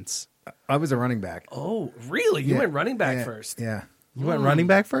defense. I was a running back. Oh, really? You Yeah. went running back Yeah. first. Yeah. You went running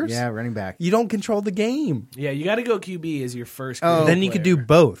back first? Yeah, running back. You don't control the game. Yeah, you got to go QB as your first. Oh. created Then you could do player.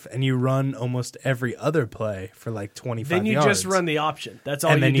 both, and you run almost every other play for like 25 Then you yards. just run the option. That's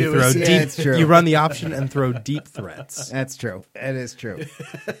all and then you do. throw is- Yeah, deep. it's true. You run the option and throw deep threats. That's true. That is true.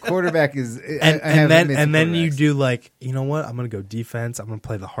 Quarterback is, And then you do like, you know what? I'm gonna go defense. I'm gonna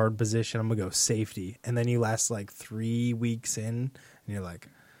play the hard position. I'm gonna go safety, and then you last like 3 weeks in, and you're like,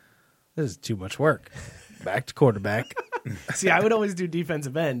 this is too much work. Back to quarterback. See, I would always do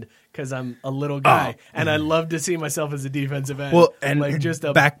defensive end because I'm a little guy, and I love to see myself as a defensive end. Well, and like just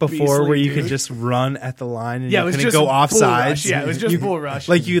a back before beastly where you dude. could just run at the line and Yeah, it you was couldn't just go bull offsides. rush. Yeah, it was just bull rush.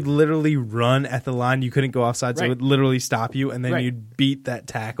 Like you'd literally run at the line, you couldn't go offsides. So Right. it would literally stop you, and then Right. you'd beat that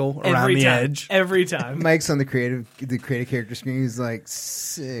tackle every around the time, edge. every time. Mike's on the creative character screen. He's like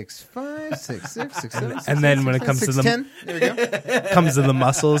 6'5", 6'6", 6'7", And then when it comes to the 6'10". There we go. comes to the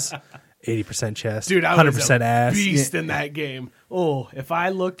muscles, 80% chest, Dude, I 100% was a ass. beast in that game. Oh, if I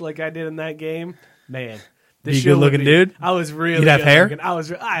looked like I did in that game, man. This You a show would good-looking be- dude? I was really You'd have good hair? looking.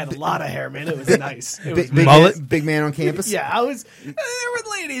 I had a lot of hair, man. It was nice. It was Big Mullet? big man on campus. Yeah, I was. There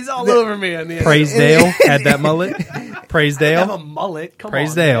were ladies all over me on the end. Praisdale had that mullet. I have a Praisdale. mullet. Come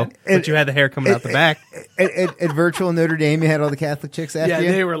Praisdale. on, man. But you had the hair coming out the back. At virtual Notre Dame, you had all the Catholic chicks after Yeah,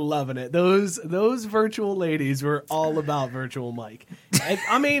 you. they were loving it. Those virtual ladies were all about virtual Mike.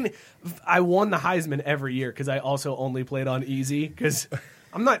 I mean, I won the Heisman every year because I also only played on easy because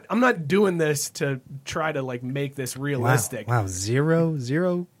I'm not doing this to try to like make this realistic. Wow,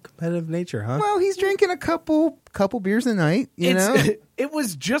 zero competitive nature, huh? Well, he's drinking a couple beers a night. You know, It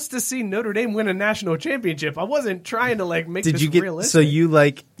was just to see Notre Dame win a national championship. I wasn't trying to like make Did this you get realistic. so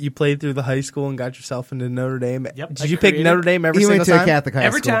you played through the high school and got yourself into Notre Dame? Yep, Did I you pick created- Notre Dame every he single went to time? a Catholic high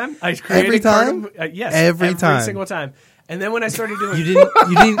every school. time I created Every part time? of- yes, Every time. single time. And then when I started doing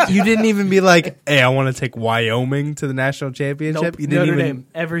You didn't even be like, hey, I want to take Wyoming to the national championship. Nope, You didn't Notre even. Dame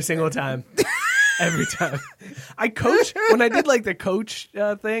every single time. Every time. I coach when I did like the coach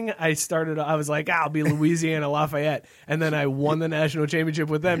thing. I was like, I'll be Louisiana Lafayette, and then I won the national championship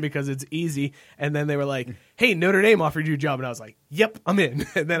with them because it's easy. And then they were like, "Hey, Notre Dame offered you a job," and I was like, "Yep, I'm in."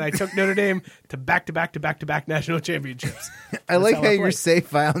 And then I took Notre Dame to back to back to back to back national championships. I like how how I your played. safe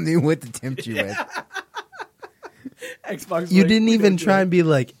file knew what to tempt you with. Xbox. You like, didn't we even don't do try it. and be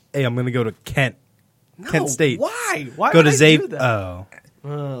like, hey, I'm going to go to Kent. No, Kent State. Why? Why Go would to I Xavier. do that? Oh.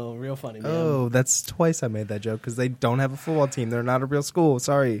 Oh, real funny, man. Oh, that's twice I made that joke because they don't have a football team. They're not a real school.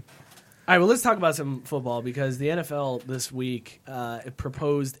 Sorry. All right, well, let's talk about some football because the NFL this week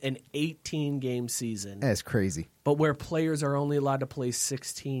proposed an 18-game season, That's crazy. but where players are only allowed to play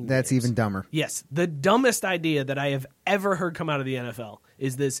 16 That's games. even dumber. Yes, the dumbest idea that I have ever heard come out of the NFL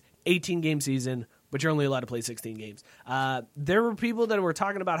is this 18-game season, but you're only allowed to play 16 games. There were people that were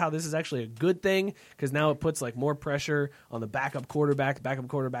talking about how this is actually a good thing because now it puts like more pressure on the backup quarterback. The backup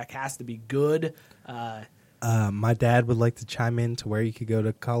quarterback has to be good. My dad would like to chime in to where you could go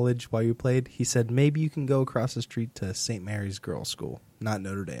to college while you played. He said maybe you can go across the street to St. Mary's Girls' School, not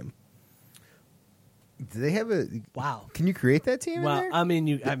Notre Dame. Do they have a? Wow. Can you create that team? Well, in there? I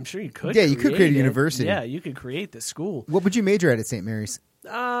mean, I'm sure you could. Yeah, you could create a it. university. Yeah, you could create the school. What would you major at St. Mary's?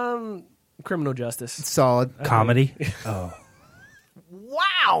 Criminal justice. Solid. Comedy? Oh.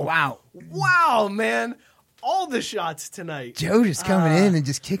 Wow, man. All the shots tonight. Joe just coming in and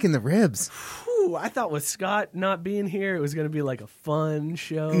just kicking the ribs. Whew, I thought with Scott not being here, it was going to be like a fun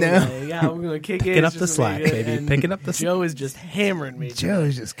show. No. Like, yeah, we're going to kick it. Picking up It's the just gonna be slack, good. baby. And Picking up the Joe is just hammering me. Joe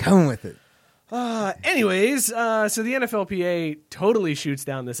is just coming with it. Anyways, so the NFLPA totally shoots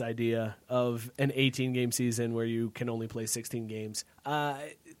down this idea of an 18-game season where you can only play 16 games.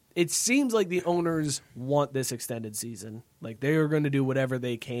 It seems like the owners want this extended season. Like they are going to do whatever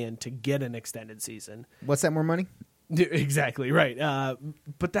they can to get an extended season. What's that? More money? Exactly, right.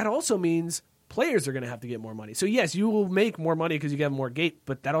 But that also means players are going to have to get more money. So, yes, you will make more money because you get more gate,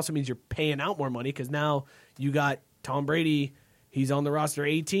 but that also means you're paying out more money because now you got Tom Brady. He's on the roster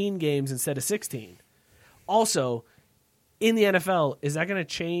 18 games instead of 16. Also, in the NFL, is that going to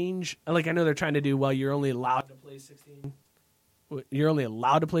change? Like, I know they're trying to do, well, you're only allowed to play 16. You're only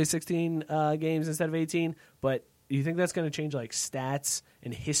allowed to play 16 games instead of 18, but do you think that's going to change, like, stats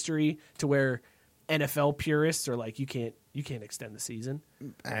and history to where NFL purists are like, you can't extend the season?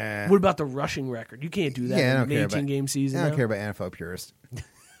 What about the rushing record? You can't do that in an 18-game season. I don't care about NFL purists.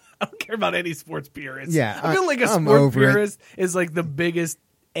 I don't care about any sports purist. Yeah, I feel like a I'm sport over it. purist is like the biggest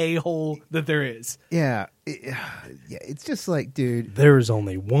a-hole that there is. Yeah, it's just like, dude. There is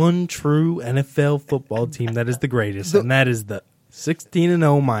only one true NFL football team that is the greatest, and that is the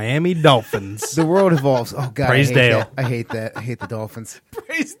 16-0 Miami Dolphins. The world evolves. Oh God, Praise Dale. I hate that. I hate the Dolphins.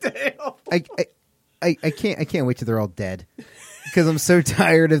 Praise Dale. I can't wait till they're all dead because I'm so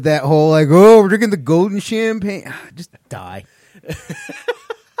tired of that whole like, oh, we're drinking the golden champagne. Just die.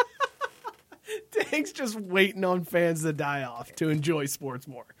 Dank's just waiting on fans to die off to enjoy sports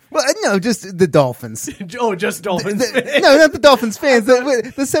more. Well, no, just the Dolphins. Oh, just Dolphins. No, not the Dolphins fans.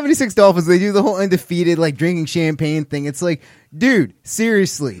 The 76 Dolphins, they do the whole undefeated, like, drinking champagne thing. It's like, dude,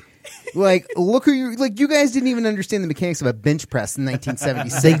 seriously. Like, look who you like. You guys didn't even understand the mechanics of a bench press in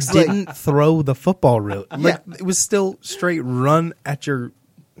 1976. They didn't throw the football really. Like, Yeah. it was still straight run at your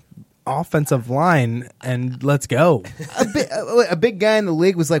offensive line and let's go. A big guy in the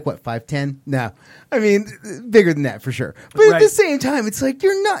league was like, what, 5'10"? No. I mean, bigger than that for sure. But at Right. the same time, it's like,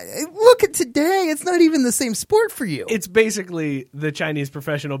 you're not. Look at today. It's not even the same sport for you. It's basically the Chinese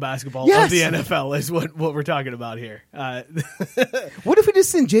professional basketball Yes. of the NFL is what we're talking about here. What if we just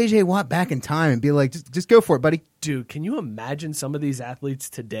send J.J. Watt back in time and be like, just go for it, buddy? Dude, can you imagine some of these athletes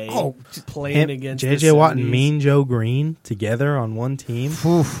today Oh, playing against JJ the Watt and 70s? Mean Joe Green together on one team.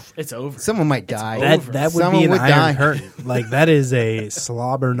 Oof. It's over. Someone might die. That would Someone be an would iron die. curtain. Like, that is a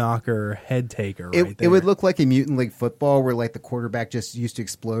slobber knocker head taker right It there. would look like a Mutant League football where like the quarterback just used to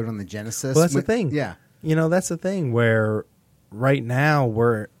explode on the Genesis. Well, that's the With- thing. Yeah. You know, that's the thing where right now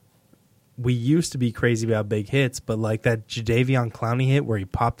we used to be crazy about big hits, but like that Jadeveon Clowney hit where he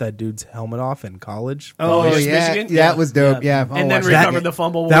popped that dude's helmet off in college. Oh, Oh, just yeah. Michigan? That was dope. Yeah. I'll And then watch recovered that. the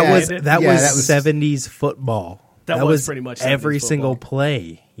fumble. That when was he did. that Yeah, was that was- 70s football. That was pretty much 70s every single football.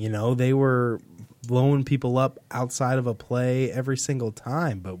 play. You know, they were blowing people up outside of a play every single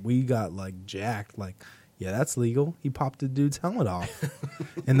time, but we got like jacked. Like, yeah, that's legal. He popped a dude's helmet off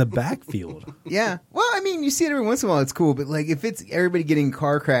in the backfield. Yeah. Well, I mean, you see it every once in a while. It's cool, but like if it's everybody getting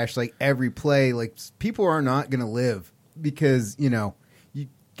car crashed like every play, like people are not going to live because you can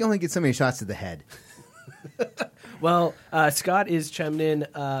only get so many shots to the head. Well, Scott is chiming in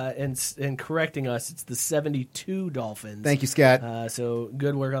and correcting us. It's the 72 Dolphins. Thank you, Scott. So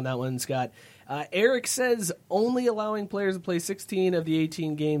good work on that one, Scott. Eric says only allowing players to play 16 of the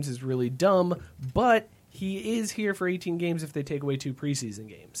 18 games is really dumb, but he is here for 18 games if they take away 2 preseason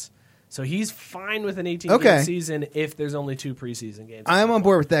games. So he's fine with an 18-game Okay. season if there's only 2 preseason games. I'm on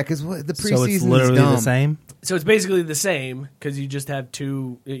board with that because the preseason So it's is literally dumb. the same. So it's basically the same because you just have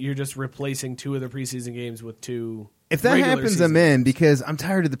 2. You're just replacing 2 of the preseason games with 2. If that regular happens, season I'm in games. because I'm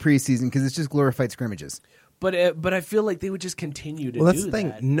tired of the preseason because it's just glorified scrimmages. But I feel like they would just continue to Well, that's do the thing.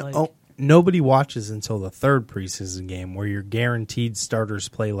 that. No, nobody watches until the third preseason game where your guaranteed starters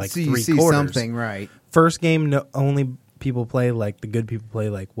play like So you 3 see quarters. something, right? First game, only people play like the good people play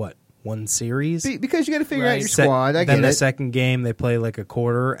like what, one series? Because you got to figure out Right. your squad. I then get the it. second game they play like a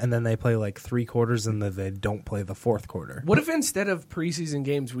quarter, and then they play like 3 quarters, and then they don't play the fourth quarter. What if instead of preseason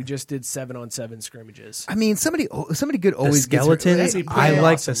games we just did 7-on-7 scrimmages? I mean, somebody good The always gets skeletons, That'd be I pretty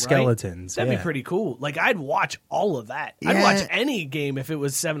like awesome, the right? skeletons. That'd yeah. be pretty cool. Like I'd watch all of that. Yeah. I'd watch any game if it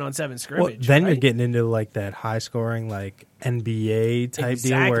was 7-on-7 Well, scrimmage. then you're right? getting into like that high scoring like NBA type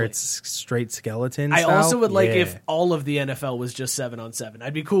deal where Exactly. it's straight skeleton. I style. also would like Yeah. if all of the NFL was just 7-on-7.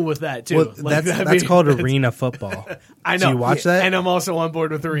 I'd be cool with that too. Well, Like, that'd that's be- called arena football. I know. Do you watch that? And I'm also on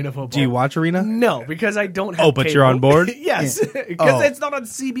board with arena football. Do you watch arena? No, because I don't have Oh, but cable. you're on board? Yes, because Oh. it's not on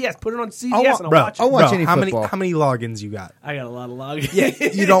CBS. Put it on CBS and I'll Bro, watch it. I'll watch bro, any how football. many logins you got? I got a lot of logins. Yeah,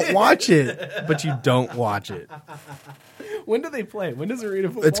 you don't watch it, but you don't watch it. When do they play? When does arena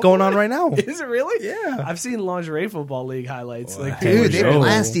football It's going on play? right now. Is it really? Yeah. I've seen lingerie football league highlights. Like Dude, they Show.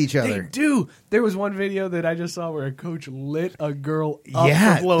 blast each They other. do. There was one video that I just saw where a coach lit a girl up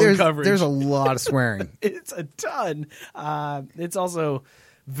Yeah, for blown there's coverage. a lot of swearing. It's a ton. It's also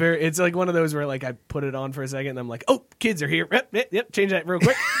very. It's like one of those where like I put it on for a second and I'm like, oh, kids are here. Yep, change that real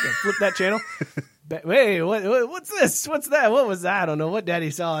quick. Yeah, flip that channel. Wait, what's this? What's that? What was that? I don't know what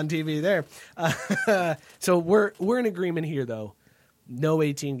Daddy saw on TV there. So we're in agreement here, though. No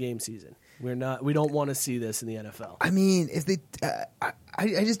 18-game season. We don't want to see this in the NFL. I mean, if they,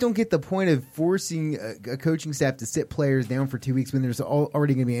 I just don't get the point of forcing a coaching staff to sit players down for 2 weeks when there's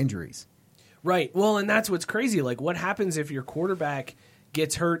already going to be injuries. Right. Well, and that's what's crazy. Like, what happens if your quarterback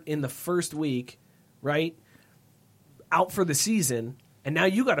gets hurt in the first week, right? Out for the season, and now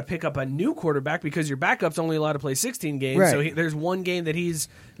you got to pick up a new quarterback because your backup's only allowed to play 16 games. Right. So there's one game that he's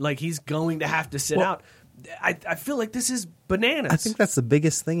going to have to sit out. I feel like this is bananas. I think that's the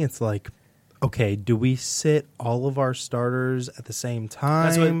biggest thing. It's like, okay, do we sit all of our starters at the same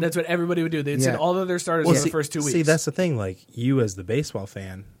time? That's what everybody would do. They'd sit all of their starters in the first 2 weeks. See, that's the thing. Like, you as the baseball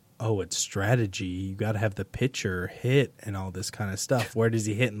fan, it's strategy. You got to have the pitcher hit and all this kind of stuff. Where does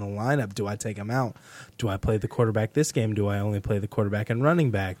he hit in the lineup? Do I take him out? Do I play the quarterback this game? Do I only play the quarterback and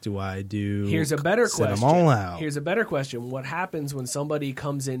running back? Do I do? Here's a better sit question. them all out? Here's a better question. What happens when somebody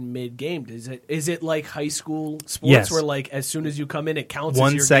comes in mid-game? Is it like high school sports Yes. where like as soon as you come in, it counts? 1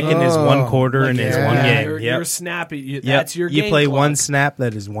 as your second game? is 1 quarter and is 1 game. Your snap. That's your game. You play clock. 1 snap.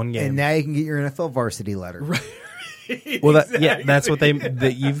 That is 1 game. And now you can get your NFL varsity letter. Right. Well, that's what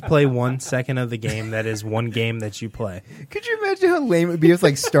that you play 1 second of the game. That is 1 game that you play. Could you imagine how lame it would be if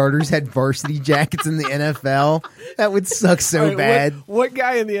like starters had varsity jackets in the NFL? That would suck so All right, bad. What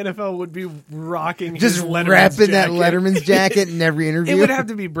guy in the NFL would be rocking Just his Letterman's wrapping that jacket? Letterman's jacket in every interview. It would have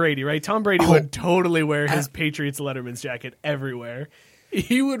to be Brady, right? Tom Brady would totally wear his Patriots Letterman's jacket everywhere.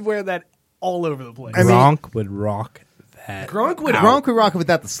 He would wear that all over the place. Gronk would rock that. Gronk would rock it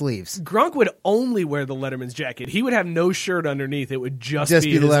without the sleeves. Gronk would only wear the Letterman's jacket. He would have no shirt underneath. It would just Just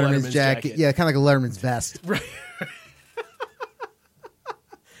be the his Letterman's jacket. Yeah, kind of like a Letterman's vest. Right.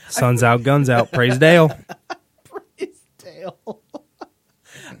 Sun's out, guns out. Praise Dale. Praise Dale.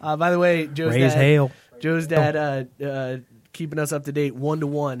 By the way, Joe's dad keeping us up to date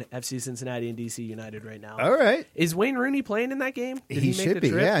 1-1 FC Cincinnati and DC United right now. All right. Is Wayne Rooney playing in that game? Did He make should the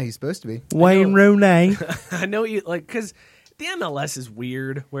be. trip? Yeah, he's supposed to be. Wayne Rooney. I know you like because the MLS is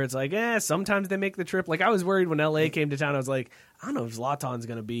weird where it's like, sometimes they make the trip. Like I was worried when LA came to town. I was like, I don't know if Zlatan's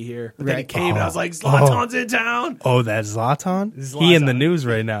going to be here. But then he came and I was like, Zlatan's in town. Oh, that's Zlatan? He in the news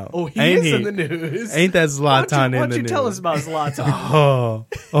right now. Oh, he Ain't is in the news. Ain't that Zlatan in the news? Why don't you tell us about Zlatan?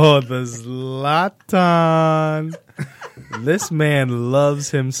 The Zlatan. This man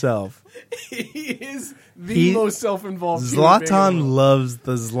loves himself. He is the most self-involved. Zlatan loves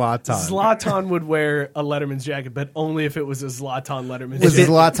the Zlatan. Zlatan would wear a Letterman's jacket, but only if it was a Zlatan Letterman's Was jacket.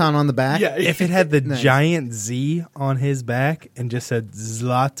 Zlatan on the back? Yeah. If it had the Nice. giant Z on his back and just said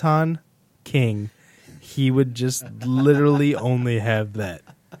Zlatan King, he would just literally only have that.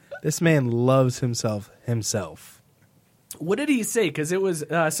 This man loves himself. What did he say? Because it was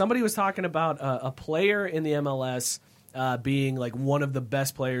somebody was talking about a player in the MLS being like one of the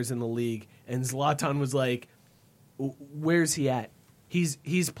best players in the league, and Zlatan was like, "Where's he at?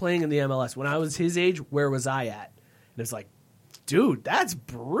 He's playing in the MLS. When I was his age, where was I at?" And it's like, dude, that's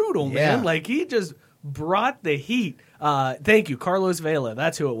brutal, man. Yeah. Like he just brought the heat. Thank you, Carlos Vela.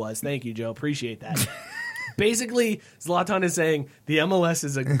 That's who it was. Thank you, Joe. Appreciate that. Basically, Zlatan is saying the MLS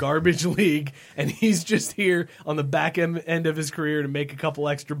is a garbage league, and he's just here on the back end of his career to make a couple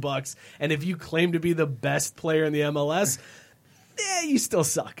extra bucks. And if you claim to be the best player in the MLS, you still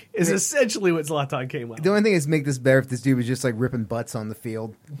suck. Is essentially what Zlatan came out. The only thing is make this better if this dude was just like ripping butts on the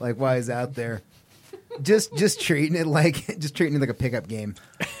field, like while he's out there. Just treating it like a pickup game.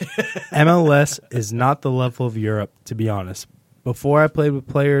 MLS is not the level of Europe, to be honest. Before I played with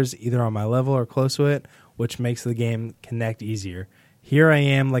players either on my level or close to it, which makes the game connect easier. Here I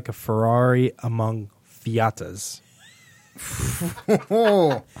am like a Ferrari among Fiatas.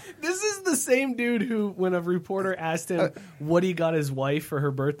 Oh, This is the same dude who, when a reporter asked him what he got his wife for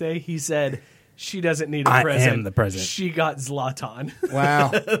her birthday, he said, "She doesn't need a I present. am the present." She got Zlatan." wow.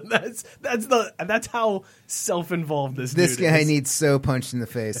 that's how self-involved this This dude guy is. needs so punched in the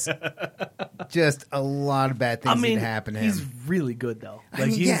face. Just a lot of bad things need to happen to him. he's really good though. Like I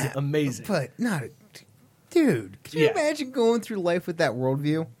mean, he's yeah, amazing. But not a dude. Can you Yeah. imagine going through life with that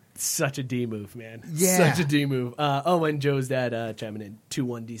worldview? Such a D move, man. Yeah. Such a D move. And Joe's dad chiming in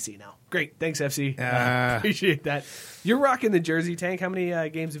 2-1 DC now. Great. Thanks, FC. Appreciate that. You're rocking the jersey tank. How many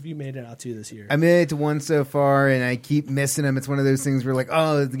games have you made it out to this year? I made it to one so far, and I keep missing them. It's one of those things where, like,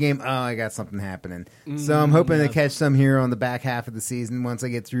 oh, the game, I got something happening. So I'm hoping to catch some here on the back half of the season once I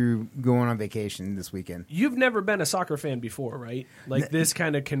get through going on vacation this weekend. You've never been a soccer fan before, right? Like this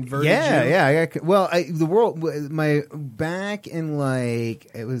kind of converted you? Yeah. The world, my back in like,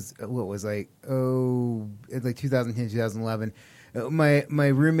 it was, what was like, it's like 2010, 2011. my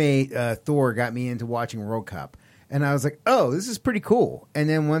roommate Thor got me into watching World Cup, and I was like, oh, this is pretty cool. And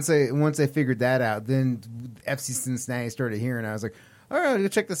then once I figured that out, then FC Cincinnati started here, and I was like, all right, I'll go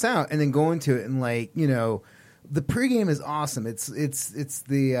check this out. And then go into it, and like, you know, the pregame is awesome. It's the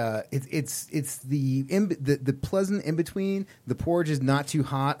pleasant in between. The porridge is not too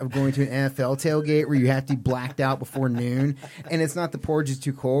hot of going to an NFL tailgate where you have to be blacked out before noon, and it's not the porridge is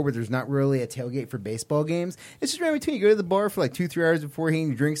too cold where there's not really a tailgate for baseball games. It's just right between. You go to the bar for like 2-3 hours beforehand,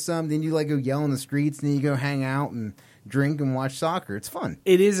 you drink some, then you like go yell in the streets, and then you go hang out and drink and watch soccer. It's fun.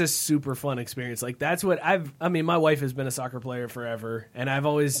 It is a super fun experience. Like that's what my wife has been a soccer player forever, and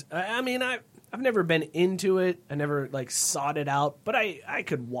I've never been into it. I never like sought it out, but I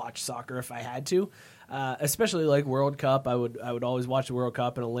could watch soccer if I had to, especially like World Cup. I would always watch the World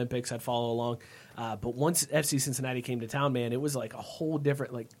Cup and Olympics. I'd follow along. But once FC Cincinnati came to town, man, it was like a whole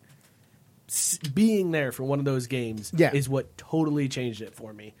different like being there for one of those games is what totally changed it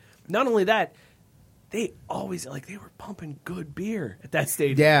for me. Not only that, they always they were pumping good beer at that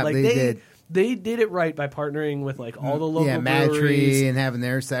stadium. Yeah, like, they did. They did it right by partnering with like all the local Mad breweries Tree and having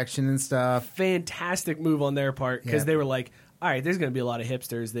their section and stuff. Fantastic move on their part because they were like, all right, there's going to be a lot of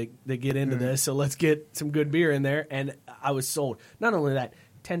hipsters that get into this, so let's get some good beer in there. And I was sold. Not only that,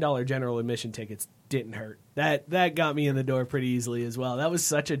 $10 general admission tickets didn't hurt. That got me in the door pretty easily as well. That was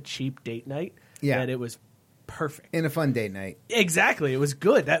such a cheap date night that it was perfect. And a fun date night. Exactly. It was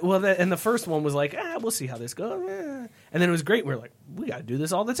good. And the first one was like, we'll see how this goes. And then it was great. We were like, we got to do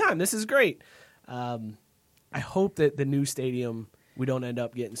this all the time. This is great. I hope that the new stadium, we don't end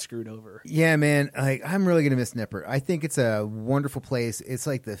up getting screwed over. Yeah, man. I'm really going to miss Nippert. I think it's a wonderful place. It's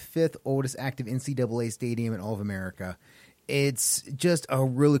like the 5th oldest active NCAA stadium in all of America. It's just a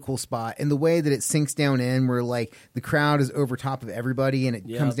really cool spot. And the way that it sinks down in where like the crowd is over top of everybody and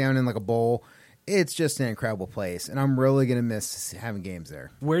it comes down in like a bowl. It's just an incredible place, and I'm really going to miss having games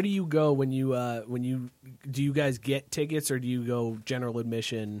there. Where do you go when you do you guys get tickets, or do you go general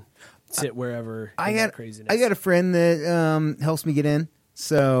admission, sit wherever? I got a friend that helps me get in.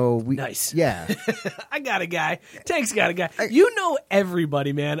 So nice. Yeah. I got a guy. Tank's got a guy. You know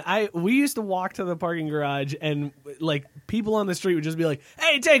everybody, man. We used to walk to the parking garage and like people on the street would just be like,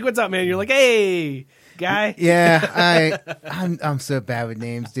 "Hey, Tank, what's up, man?" You're like, "Hey, guy." Yeah, I'm so bad with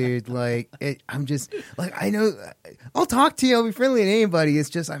names, dude. I'm just like, I know I'll talk to you. I'll be friendly to anybody. It's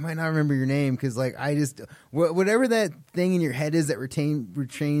just I might not remember your name because like I just whatever that thing in your head is that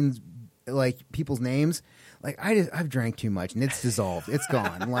retains like people's names. Like I've drank too much and it's dissolved. It's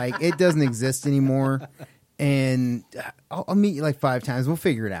gone. Like it doesn't exist anymore. And I'll meet you like 5 times. We'll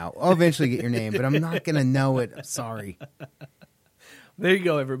figure it out. I'll eventually get your name, but I'm not gonna know it. I'm sorry. There you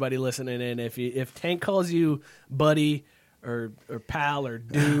go, everybody listening in. If Tank calls you buddy or pal or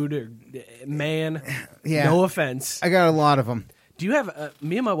dude or man, no offense. I got a lot of them. Do you have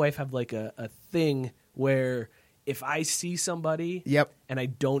me and my wife have like a thing where if I see somebody and I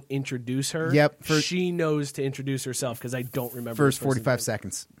don't introduce her, she knows to introduce herself because I don't remember. First 45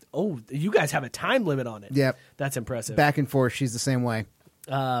 seconds. Oh, you guys have a time limit on it. Yep. That's impressive. Back and forth. She's the same way.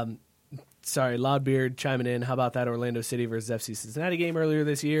 Sorry, Loudbeard chiming in. How about that Orlando City versus FC Cincinnati game earlier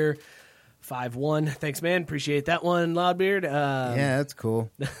this year? 5-1. Thanks, man. Appreciate that one, Loudbeard. Yeah, that's cool.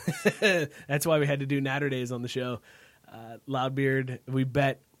 That's why we had to do Natter Days on the show. Loudbeard, we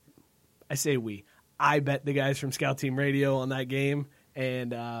bet. I bet the guys from Scout Team Radio on that game,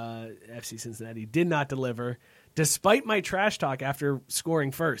 and FC Cincinnati did not deliver, despite my trash talk after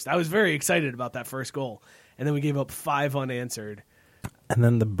scoring first. I was very excited about that first goal, and then we gave up 5 unanswered. And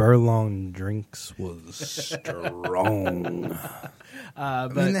then the Burlong drinks was strong. I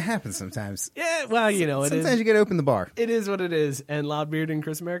mean, that happens sometimes. Yeah, well, you know, sometimes you got to open the bar. It is what it is. And Loudbeard and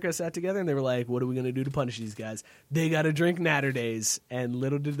Chris America sat together, and they were like, what are we going to do to punish these guys? They got to drink Natter Days. And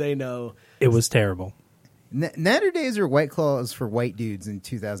little did they know. It was terrible. Natter Days are White Claws for white dudes in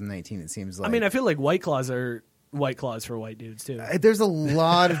 2019, it seems like. I mean, I feel like White Claws are White Claws for white dudes, too. There's a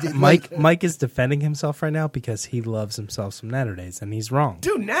lot of... Mike is defending himself right now because he loves himself some Natter Days, and he's wrong.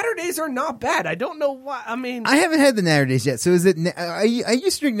 Dude, Natter Days are not bad. I don't know why. I mean... I haven't had the Natter Days yet, so is it... I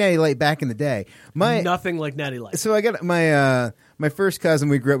used to drink Natty Light back in the day. Nothing like Natty Light. So I got my first cousin,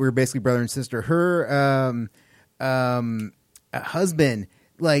 we grew up, we were basically brother and sister. Her husband,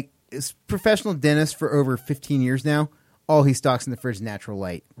 like, is professional dentist for over 15 years now. All he stocks in the fridge is Natural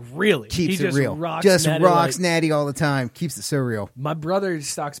Light. Really? Keeps he it real. Rocks Natty all the time. Keeps it so real. My brother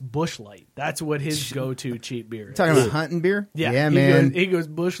stocks Busch Light. That's what his go-to cheap beer is. Talking about hunting beer? Yeah, man. He goes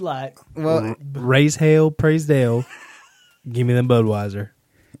Busch Light. Well, raise hail, praise Dale. Give me them Budweiser.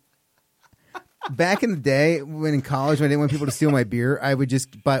 Back in the day, when in college, when I didn't want people to steal my beer, I would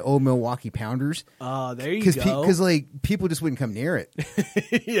just buy Old Milwaukee Pounders. Oh, there you go. Because like people just wouldn't come near it.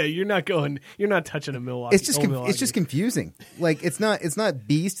 Yeah, you're not touching a Milwaukee. It's just confusing. Like it's not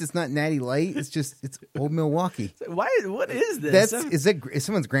Beast, it's not Natty Light. It's Old Milwaukee. Why? What is this? Is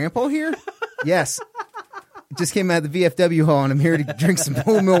someone's grandpa here? Yes. Just came out of the VFW hall, and I'm here to drink some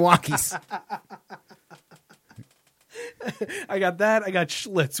Old Milwaukees. I got that. I got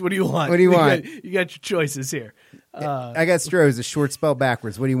Schlitz. What do you want? What do you want? You got your choices here. I got Stroh's, a short spell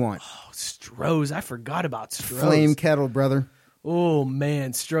backwards. What do you want? Oh, Stroh's. I forgot about Stroh's. Flame kettle, brother. Oh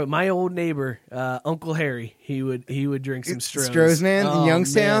man, Stroh. My old neighbor, Uncle Harry, he would drink some Stroh's. Stroh's, man, in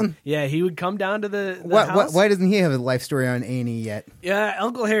Youngstown. Man. Yeah, he would come down to the house. Why doesn't he have a life story on A&E yet? Yeah,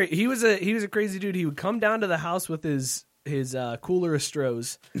 Uncle Harry. He was a crazy dude. He would come down to the house with his cooler of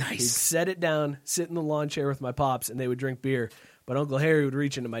Stroh's. Nice. He'd set it down, sit in the lawn chair with my pops, and they would drink beer. But Uncle Harry would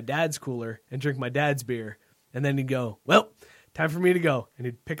reach into my dad's cooler and drink my dad's beer, and then he'd go, "Well, time for me to go," and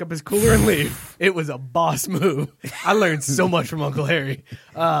he'd pick up his cooler and leave. It was a boss move. I learned so much from Uncle Harry.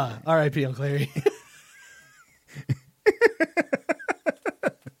 R.I.P. Uncle Harry.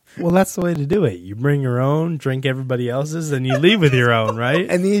 Well, that's the way to do it. You bring your own, drink everybody else's, and you leave with your own, right?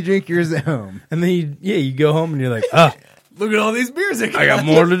 And then you drink yours at home. And then you go home and you're like, Look at all these beers I got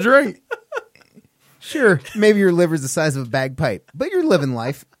more to drink. Sure, maybe your liver's the size of a bagpipe, but you're living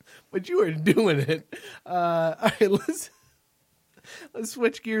life. But you are doing it. All right, let's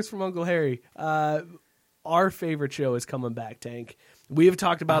switch gears from Uncle Harry. Our favorite show is coming back, Tank. We have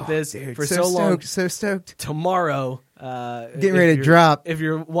talked about this for so long. So stoked. Tomorrow, getting ready to drop. If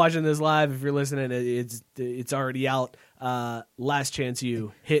you're watching this live, if you're listening, it's already out. Last Chance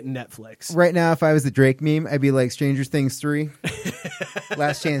U hitting Netflix right now. If I was the Drake meme, I'd be like Stranger Things 3.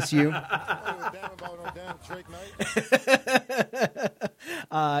 Last Chance U.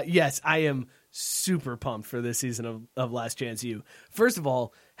 Yes, I am super pumped for this season of Last Chance U. First of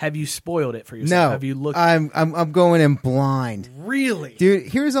all, have you spoiled it for yourself? No. Have you looked? I'm going in blind. Really? Dude,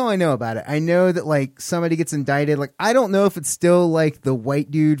 here's all I know about it. I know that like somebody gets indicted. Like I don't know if it's still like the white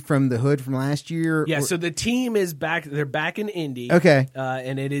dude from The Hood from last year. Yeah, so the team is back. They're back in Indy. Okay.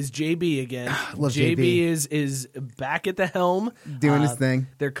 And it is JB again. Love JB is back at the helm. Doing his thing.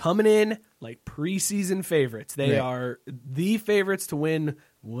 They're coming in like preseason favorites. They are the favorites to win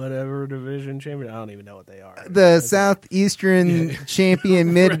whatever division champion. I don't even know what they are. The Southeastern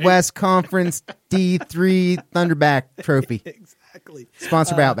Champion Midwest Conference D3 Thunderback Trophy. Exactly.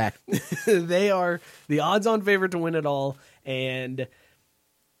 Sponsored by Outback. They are the odds-on favorite to win it all, and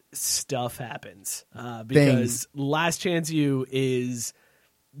stuff happens because Last Chance U is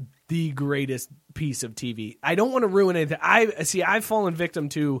the greatest piece of TV. I don't want to ruin anything. I've fallen victim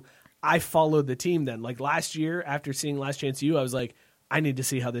to. I followed the team then. Like last year, after seeing Last Chance U, I was like, I need to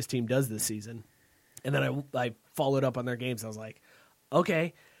see how this team does this season. And then I followed up on their games. I was like,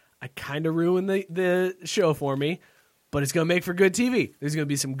 okay, I kind of ruined the show for me, but it's going to make for good TV. There's going to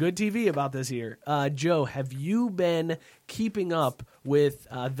be some good TV about this year. Joe, have you been keeping up with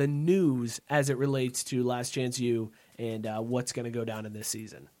the news as it relates to Last Chance U and what's going to go down in this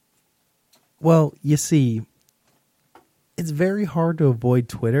season? Well, you see, it's very hard to avoid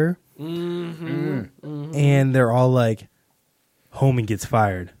Twitter. And they're all like, Homie gets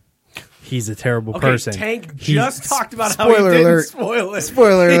fired. He's a terrible person. Tank just talked about how he didn't spoil it.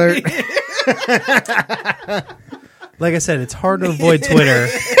 Spoiler alert. Like I said, it's hard to avoid Twitter.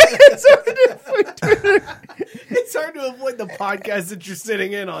 It's hard to avoid the podcast that you're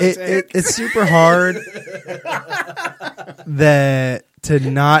sitting in on. It's super hard to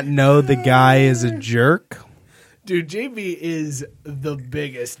not know the guy is a jerk. Dude, JB is the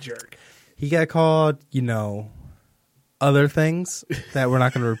biggest jerk. He got called, other things that we're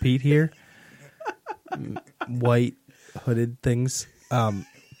not going to repeat here. White hooded things. But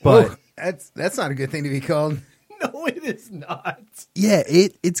Whoa, that's not a good thing to be called. No, it is not. Yeah,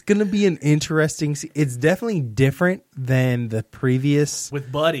 it's going to be an interesting. It's definitely different than the previous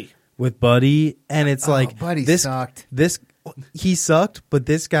with Buddy, and it's like Buddy sucked. He sucked, but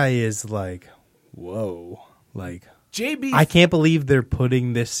this guy is like, whoa, like. JB, I can't believe they're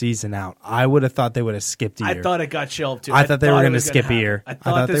putting this season out. I would have thought they would have skipped a year. I thought it got shelved too. I thought they were going to skip a year. I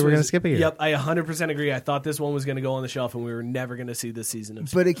thought they were going to skip a year. Yep, I 100% agree. I thought this one was going to go on the shelf, and we were never going to see this season.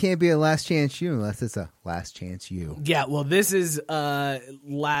 But it can't be a Last Chance U unless it's a Last Chance U. Yeah, well, this is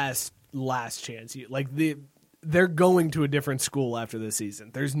last chance. Like they're going to a different school after this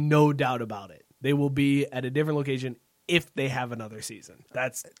season. There's no doubt about it. They will be at a different location if they have another season.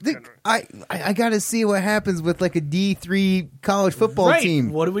 I got to see what happens with like a D3 college football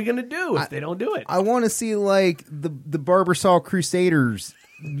team. What are we going to do if they don't do it? I want to see like the Barbasol Crusaders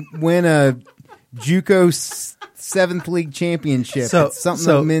win a JUCO 7th league championship. So- It's something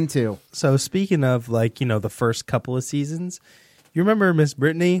so- I'm into. So speaking of the first couple of seasons, you remember Miss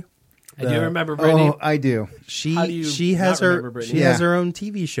Brittany? I do remember Brittany. Oh, I do. How do you She has not her remember Brittany? she has Yeah. her own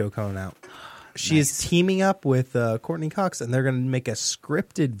TV show coming out. She is teaming up with Courtney Cox, and they're going to make a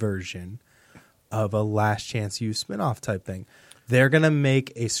scripted version of a Last Chance U spinoff type thing. They're going to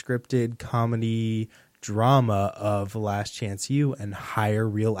make a scripted comedy drama of Last Chance U and hire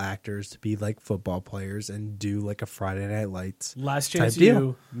real actors to be like football players and do like a Friday Night Lights Last type Chance deal.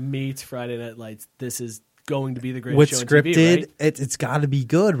 U meets Friday Night Lights. This is going to be the greatest With show on scripted, TV, right? it's got to be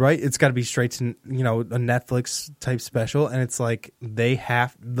good, right? It's got to be straight to a Netflix type special, and it's like they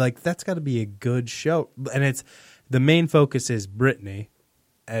have that's got to be a good show. And it's the main focus is Brittany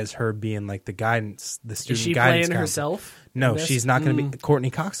as her being like the guidance, the Is student she guidance playing counselor. herself? No, in this? she's not going to be. Courtney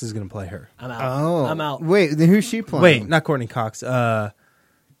Cox is going to play her. I'm out. Oh, I'm out. Wait, then who's she playing? Wait, not Courtney Cox.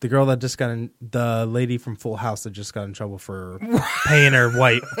 The girl that just got in, the lady from Full House that just got in trouble for paying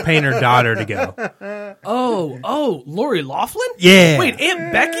her daughter to go. Oh, Lori Loughlin? Yeah. Wait,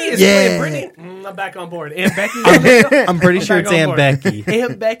 Aunt Becky is Yeah. playing Brittany? I'm back on board. Aunt Becky? I'm pretty sure it's Back on Aunt board. Becky.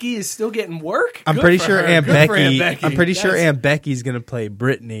 Aunt Becky is still getting work? I'm Good pretty for sure her. Aunt Good for Becky. Becky. I'm pretty sure That's- Aunt Becky's gonna play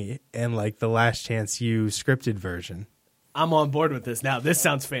Brittany in like the Last Chance U scripted version. I'm on board with this now. This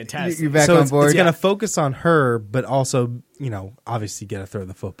sounds fantastic. You're back so on it's, board. it's gonna focus on her, but also obviously get to throw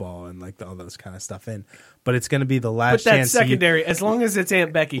the football and like all those kind of stuff in. But it's gonna be the But Last that's Chance secondary, as long as it's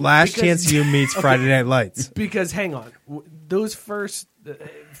Aunt Becky. Last Because- Chance U meets Friday Night Lights. Because hang on, those first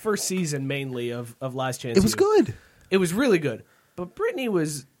season mainly of Last Chance. It was U, good. It was really good. But Brittany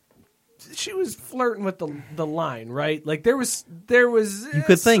was flirting with the line, right? Like there was You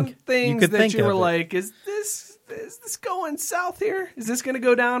could some think. things You could that think you were of it. like, is this going south here? Is this going to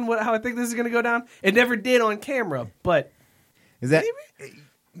go down? How I think this is going to go down? It never did on camera, but Is that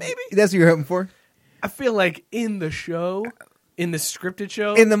maybe that's what you're hoping for? I feel like in the show, in the scripted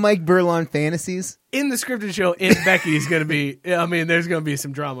show, In the Mike Burlon fantasies? in the scripted show, Aunt Becky is going to be. I mean, there's going to be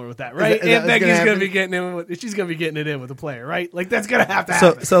some drama with that, right? Is that Aunt what's Becky's gonna going to happen? be getting in. She's going to be getting it in with the player, right? Like that's going to have to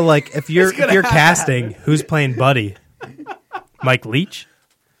happen. So like if you're gonna have to casting, who's playing Buddy? Mike Leach?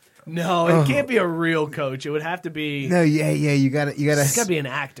 No, it can't be a real coach. It would have to be. No, yeah, you gotta It's got to be an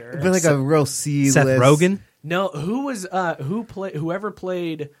actor. be like a real C-list. Seth Rogen? No, whoever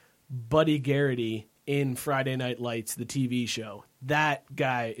played Buddy Garrity in Friday Night Lights, the TV show. That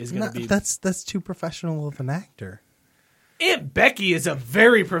guy is going to be. That's too professional of an actor. Aunt Becky is a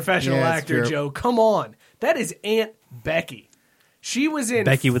very professional Yeah, that's actor, true. Joe. Come on. That is Aunt Becky. She was in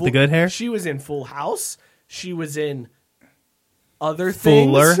Becky with the good hair? She was in Full House. She was in other things.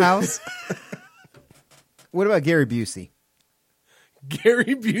 Fuller House? What about Gary Busey?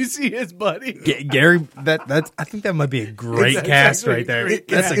 Gary Busey is Buddy. Gary, that's I think that might be a great That's cast actually right there. great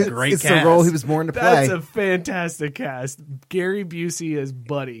That's cast. a great It's cast. the role he was born to play. That's a fantastic cast. Gary Busey is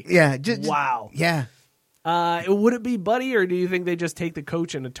Buddy. Yeah, just Wow. Yeah. Would it be Buddy, or do you think they just take the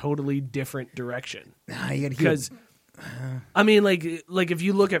coach in a totally different direction? Nah, you gotta hear. Because, I mean, like if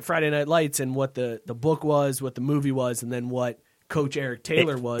you look at Friday Night Lights and what the book was, what the movie was, and then what Coach Eric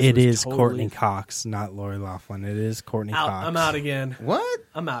Taylor was. It was is totally Courtney Cox, not Lori Loughlin. It is Courtney out. Cox. I'm out again. What?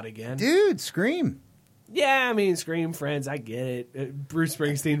 I'm out again. Dude, Scream. Yeah, I mean, Scream, Friends, I get it. Bruce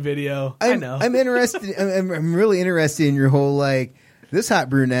Springsteen video, I know. I'm interested. I'm really interested in your whole like this hot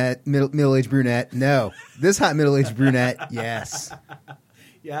brunette, middle-aged brunette. No, this hot middle-aged brunette. Yes.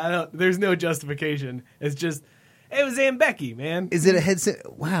 Yeah, I don't, there's no justification. It's just it was Aunt Becky, man. Is it a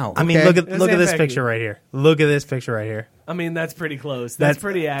headset? Wow. I mean, okay. look at Aunt this Becky. picture right here. Look at this picture right here. I mean, that's pretty close. That's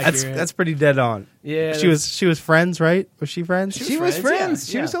pretty accurate. That's pretty dead on. Yeah, she was friends, right? Was she friends? She was friends.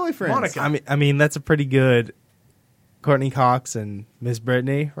 She was totally friends. Monica. I mean that's a pretty good Courtney Cox and Miss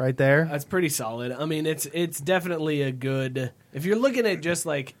Brittany right there. That's pretty solid. I mean, it's definitely a good. If you're looking at just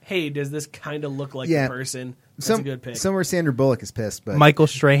like, hey, does this kind of look like Yeah. the person? That's a good pick. Somewhere Sandra Bullock is pissed, but Michael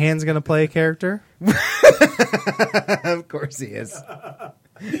Strahan's going to play a character. of course he is.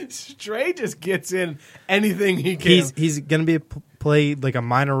 Stray just gets in anything he can. He's going to be play like a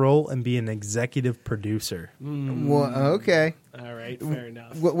minor role and be an executive producer. Well, okay. All right, fair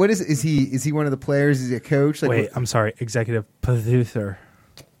enough. What is? Is he one of the players? Is he a coach? Like, Wait, I'm sorry, executive producer.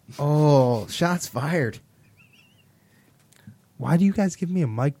 Oh, shots fired. Why do you guys give me a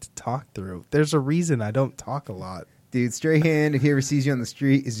mic to talk through? There's a reason I don't talk a lot. Dude, Strahan, if he ever sees you on the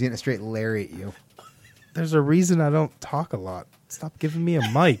street, is going to straight lariat you. There's a reason I don't talk a lot. Stop giving me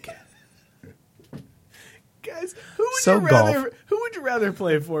a mic. Guys, who would So you rather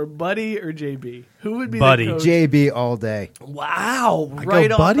play for, Buddy or JB? Who would be Buddy. the coach? JB all day. Wow, I right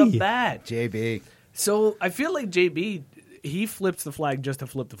go off the Buddy. bat. JB. So I feel like JB, he flips the flag just to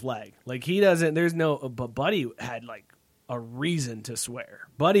flip the flag. Like he doesn't. There's no. But Buddy had like a reason to swear.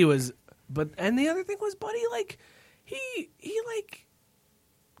 Buddy was. And the other thing was Buddy like he like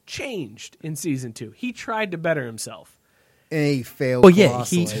changed in season 2. He tried to better himself. And he failed. Well, yeah,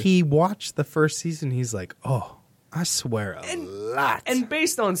 colossally. he watched the first season. He's like, oh, I swear a lot. And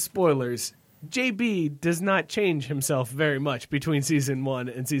based on spoilers, JB does not change himself very much between season 1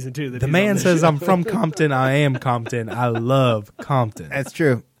 and season 2. The man says, I'm from Compton. I am Compton. I love Compton. That's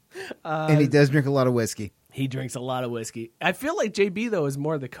true. And he does drink a lot of whiskey. He drinks a lot of whiskey. I feel like JB though is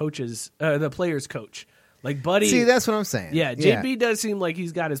more the player's coach. Like Buddy. See, that's what I'm saying. Yeah, JB does seem like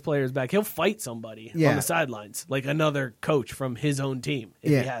he's got his players back. He'll fight somebody on the sidelines, like another coach from his own team if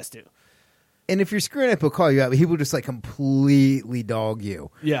he has to. And if you're screwing up, he'll call you out. He will just like completely dog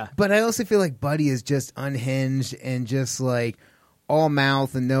you. Yeah. But I also feel like Buddy is just unhinged and just like all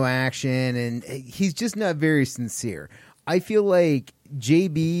mouth and no action, and he's just not very sincere. I feel like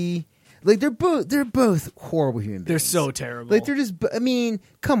JB, like they're both horrible human beings. They're so terrible. Like they're just. I mean,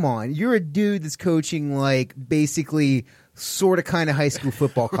 come on, you're a dude that's coaching like basically sort of kind of high school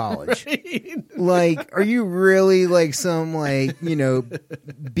football college. Like, are you really like some like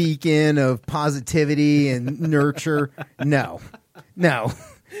beacon of positivity and nurture? No,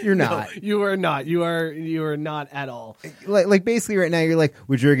 you're not. No, you are not. You are not at all. Like basically right now you're like,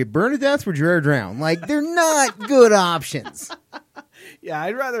 would you rather get burned to death? Would you rather drown? Like they're not good options. Yeah,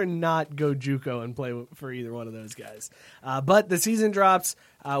 I'd rather not go JUCO and play for either one of those guys. But the season drops.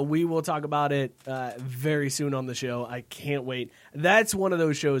 We will talk about it very soon on the show. I can't wait. That's one of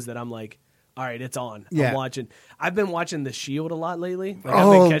those shows that I'm like, all right, it's on. Yeah. I'm watching. I've been watching The Shield a lot lately. Like, I've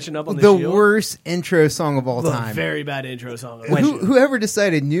been catching up on The Shield. The worst intro song of all time. Very bad intro song. Whoever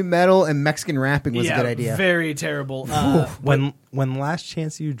decided new metal and Mexican rapping was a good idea. Very terrible. When Last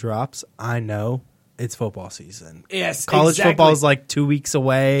Chance You drops, I know it's football season. Yes, college exactly. football is like 2 weeks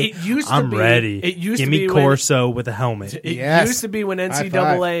away. It used to I'm be, ready. It used Give to me be Corso with a helmet. It Yes. used to be when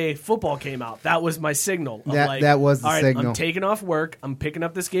NCAA football came out. That was my signal. I'm That was the all right, signal. I'm taking off work. I'm picking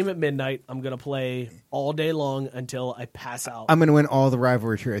up this game at midnight. I'm going to play all day long until I pass out. I'm going to win all the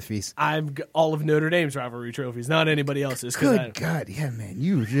rivalry trophies. All of Notre Dame's rivalry trophies, not anybody else's. Good God, yeah, man,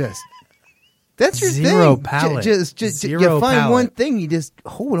 you just. That's your Zero thing. palate. Just Zero you find palate. one thing, you just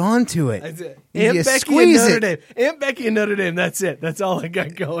hold on to it. That's it. You Aunt Becky and squeeze Notre it. Dame. Aunt Becky and Notre Dame. That's it. That's all I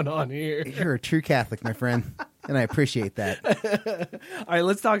got going on here. You're a true Catholic, my friend, and I appreciate that. All right,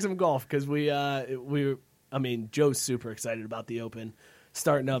 let's talk some golf because Joe's super excited about the Open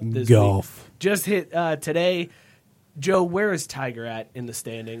starting up this Golf. week. Just hit today. Joe, where is Tiger at in the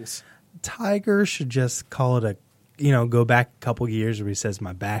standings? Tiger should just call it go back a couple years where he says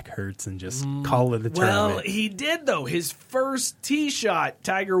my back hurts and just call it a tournament. Well, he did though. His first tee shot,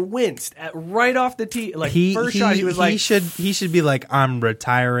 Tiger winced right off the tee. Like first shot, he was like, he should be like, I'm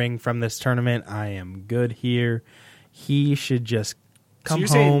retiring from this tournament. I am good here. He should just come you're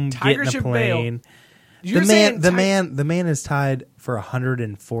saying home, Tiger get in a should plane. You're The saying man is tied for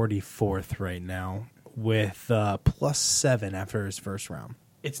 144th right now with +7 after his first round.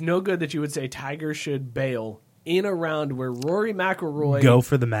 It's no good that you would say Tiger should bail in a round where Rory McIlroy Go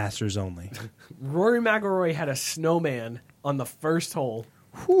for the Masters only. Rory McIlroy had a snowman on the first hole,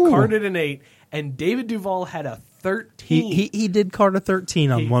 carded an 8, and David Duval had a 13. He did card a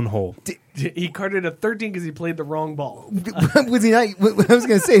 13 on one hole. He carded a 13 because he played the wrong ball. Was he not? I was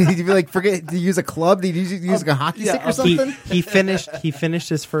going to say, did you forget to use a club? Did you use like a hockey stick or something? He finished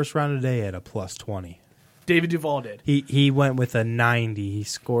his first round today at a +20. David Duval did. He went with a 90. He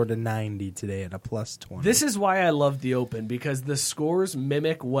scored a 90 today at a +20. This is why I love the Open, because the scores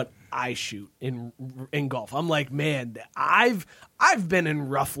mimic what I shoot in golf. I'm like, man, I've been in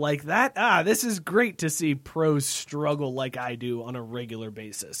rough like that. This is great to see pros struggle like I do on a regular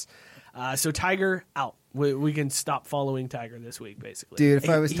basis. So Tiger out. We can stop following Tiger this week, basically. Dude, if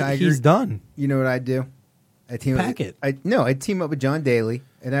I was Tiger, he's done. You know what I'd do? I'd team Pack it. I'd team up with John Daly,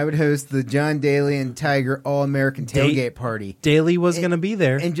 and I would host the John Daly and Tiger All-American Tailgate Party. Daly was going to be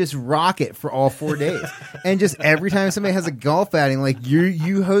there. And just rock it for all 4 days. And just every time somebody has a golf outing, like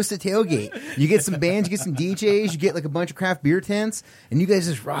you host a tailgate. You get some bands, you get some DJs, you get like a bunch of craft beer tents, and you guys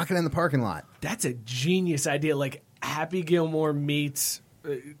just rock it in the parking lot. That's a genius idea. Like Happy Gilmore meets...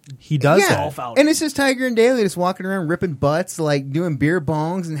 he does golf that. out. And it's just Tiger and Daly just walking around ripping butts, like doing beer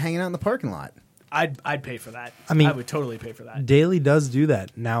bongs and hanging out in the parking lot. I'd pay for that. I mean, I would totally pay for that. Daly does do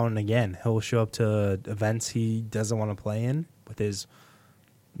that now and again. He'll show up to events he doesn't want to play in with his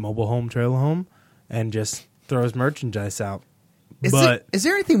mobile home, trailer home, and just throw his merchandise out. Is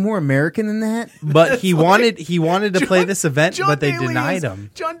there anything more American than that? But he wanted to play this event, but they denied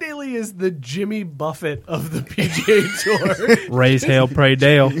him. John Daly is the Jimmy Buffett of the PGA Tour. Raise hail, pray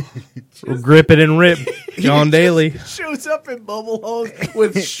Dale. We'll grip it and rip. John Daly. Shows up in bubble holes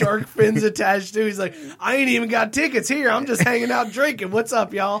with shark fins attached to. He's like, I ain't even got tickets here. I'm just hanging out drinking. What's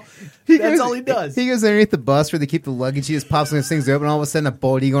up, y'all? That's all he does. He goes underneath the bus where they keep the luggage. He just pops those things open. All of a sudden, a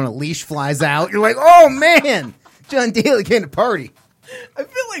bald eagle on a leash flies out. You're like, oh man, John Daly came to party. I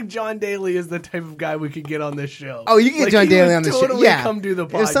feel like John Daly is the type of guy we could get on this show. Oh, you can get John Daly on the show. Yeah, come do the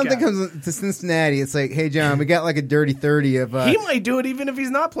podcast. If something comes to Cincinnati, it's like, hey, John, we got like a dirty 30 of. He might do it even if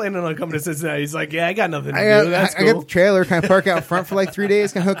he's not planning on coming to Cincinnati. He's like, yeah, I got nothing to do. That's cool. I got the trailer. Can I park out front for like 3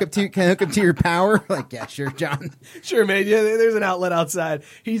 days? Can I hook up to your power? Like, yeah, sure, John. Sure, man. Yeah, there's an outlet outside.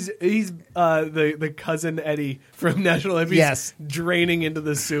 He's the cousin Eddie from National Lampoon's. Yes, draining his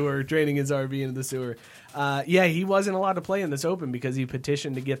RV into the sewer. Yeah, he wasn't allowed to play in this Open because he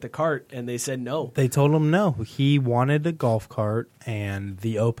petitioned to get the cart, and they said no. They told him no. He wanted a golf cart, and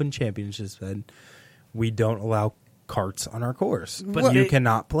the Open Championship said, we don't allow carts on our course, but you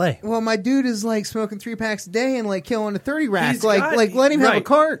cannot play. Well, my dude is like smoking 3 packs a day and like killing a 30 rack. Like let him have a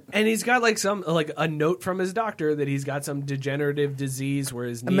cart. And he's got like a note from his doctor that he's got some degenerative disease where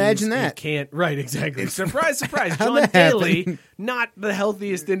his knees, imagine that. He can't. Right, exactly. Surprise, surprise. John Daly, not the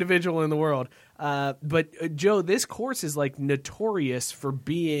healthiest individual in the world. But Joe, this course is like notorious for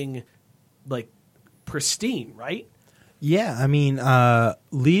being like pristine, right? Yeah, I mean,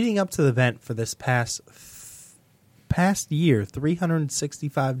 leading up to the event for this past year,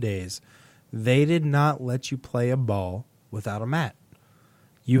 365 days, they did not let you play a ball without a mat.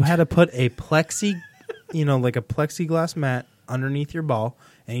 You had to put a like a plexiglass mat underneath your ball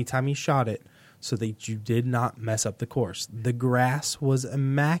anytime you shot it, so that you did not mess up the course. The grass was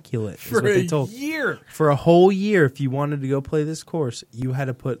immaculate, is what they told. Year. For a whole year, if you wanted to go play this course, you had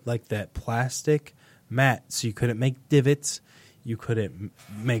to put like that plastic mat, so you couldn't make divots, you couldn't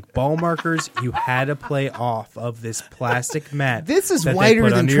make ball markers. You had to play off of this plastic mat. This is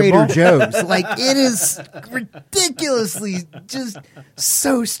whiter than Trader Joe's. Like, it is ridiculously just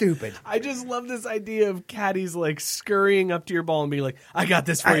so stupid. I just love this idea of caddies like scurrying up to your ball and being like, I got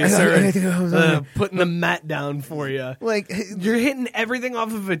this for you, sir. Putting the mat down for you. Like, you're hitting everything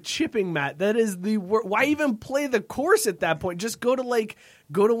off of a chipping mat. That is the why even play the course at that point? Just go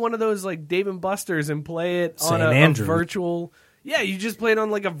to one of those like Dave & Buster's and play it on a virtual. Yeah, you just play it on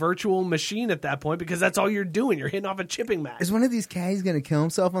like a virtual machine at that point because that's all you're doing. You're hitting off a chipping mat. Is one of these caddies going to kill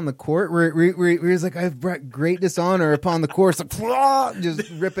himself on the court where he's like, I've brought great dishonor upon the course. Like, just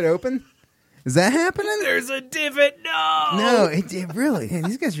rip it open? Is that happening? There's a divot. No. No, it really. Man,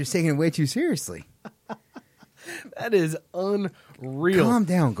 these guys are taking it way too seriously. That is unreal. Calm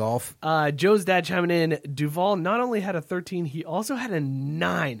down, golf. Joe's dad chiming in. Duval not only had a 13, he also had a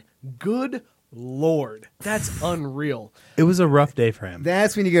 9. Good Lord, that's unreal. It was a rough day for him.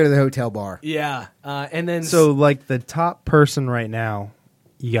 That's when you go to the hotel bar. Yeah, and then so like the top person right now,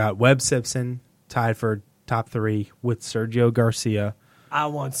 you got Webb Simpson tied for top 3 with Sergio Garcia. I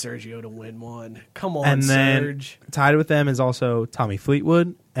want Sergio to win one. Come on, and then Serge. Tied with them is also Tommy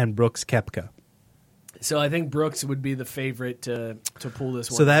Fleetwood and Brooks Koepka. So I think Brooks would be the favorite to pull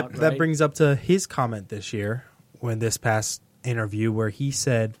this one. So out, that brings up to his comment this year when this past interview where he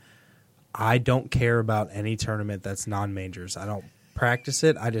said, I don't care about any tournament that's non-majors. I don't practice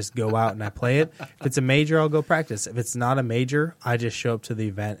it. I just go out and I play it. If it's a major, I'll go practice. If it's not a major, I just show up to the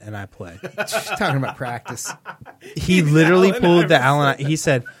event and I play. Talking about practice. He literally pulled the Allen. He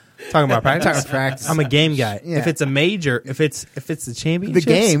said, talking about practice. Talking about practice. I'm a game guy. Yeah. If it's a major, if it's the championship, the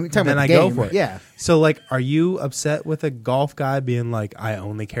game, then I go for it. Yeah. So, like, are you upset with a golf guy being like, I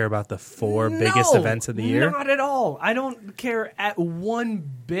only care about the 4 biggest events of the year? Not at all. I don't care at one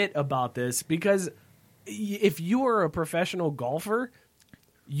bit about this because if you are a professional golfer,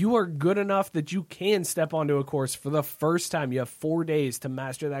 you are good enough that you can step onto a course for the first time. You have 4 days to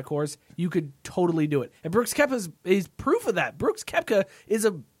master that course. You could totally do it. And Brooks Koepka is proof of that. Brooks Koepka is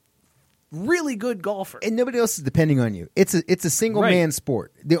a really good golfer, and nobody else is depending on you. It's a single man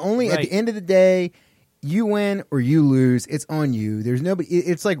sport. At the end of the day, you win or you lose. It's on you. There's nobody.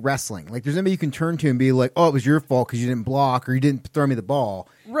 It's like wrestling. Like there's nobody you can turn to and be like, "Oh, it was your fault because you didn't block or you didn't throw me the ball."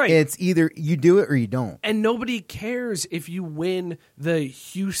 Right. It's either you do it or you don't. And nobody cares if you win the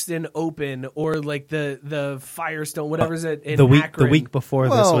Houston Open or like the Firestone, whatever's it in Akron. The week before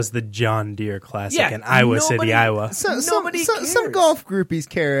this was the John Deere Classic in Iowa City, Iowa. Some golf groupies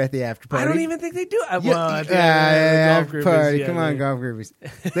care at the after party. I don't even think they do. Golf groupies, party. Come on, golf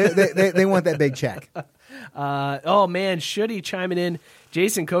groupies. they want that big check. Oh man, Shuddy chiming in.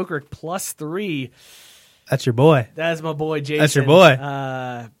 Jason Kokrick +3. That's your boy. That's my boy, Jason. That's your boy.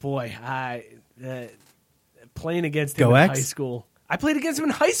 Playing against him Go in X? high school. I played against him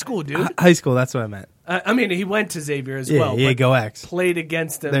in high school, dude. High school, that's what I meant. I mean, he went to Xavier as Yeah, well. yeah, but go X. Played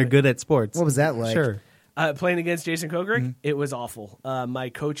against him. They're good at sports. What was that like? Sure. Playing against Jason Kokrick, it was awful. My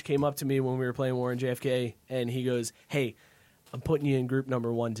coach came up to me when we were playing Warren JFK, and he goes, "Hey, I'm putting you in group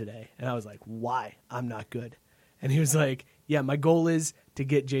number 1 today." And I was like, "Why? I'm not good." And he was like, "Yeah, my goal is to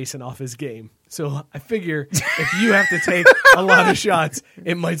get Jason off his game. So I figure if you have to take a lot of shots,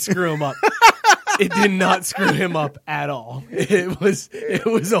 it might screw him up." It did not screw him up at all. It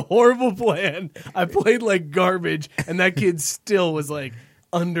was a horrible plan. I played like garbage, and that kid still was like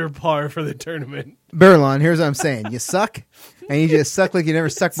under par for the tournament. Berlon, here's what I'm saying. You suck, and you just suck like you never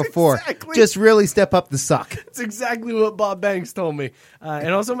sucked before. exactly- Just really step up the suck. That's exactly what Bob Banks told me.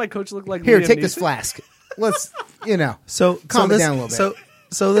 And also my coach looked like Here, Liam take this Neeson. flask. Let's, calm it down a little bit.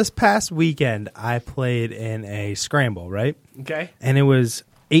 So this past weekend, I played in a scramble, right? Okay. And it was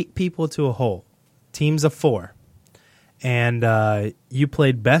 8 people to a hole, teams of 4. And you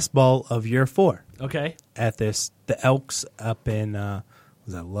played best ball of your 4 Okay. at the Elks up in,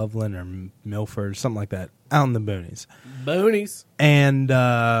 was that Loveland or Milford, something like that, out in the boonies. Boonies. And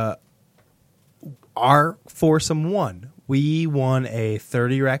our foursome won. We won a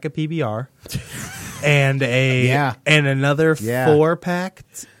 30 rack of PBR and another 4-pack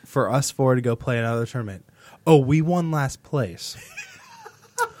for us 4 to go play another tournament. Oh, we won last place.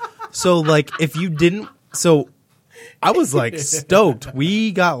 So like if you didn't, so I was like stoked.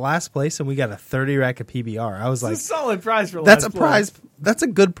 We got last place and we got a 30 rack of PBR. I was like, It's a solid prize for that's last a prize. That's a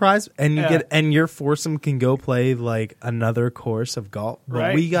good prize, and you Yeah. get and your foursome can go play like another course of golf. But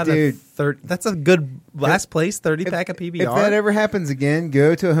Right. we got Dude. a 30. That's a good last place 30-pack of PBR. If that ever happens again,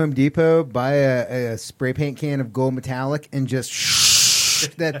 go to a Home Depot, buy a spray paint can of gold metallic, and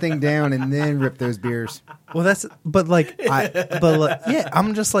just that thing down, and then rip those beers. Well, that's yeah.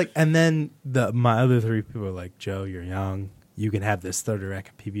 I'm just like, and then my other 3 people were like, Joe, you're young. You can have this 30 rack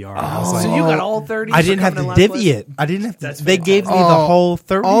of PBR. And I was like, So you got all 30? I didn't have to divvy it. I didn't have to. That's They gave me fantastic. the whole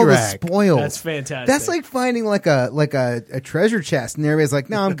 30 all rack. the spoils. That's fantastic. That's like finding like a treasure chest, and everybody's like,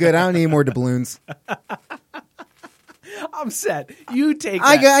 "No, I'm good. I don't need more doubloons. I'm set. You take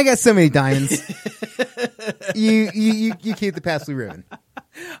I that. got so many diamonds. you keep the Paisley ribbon."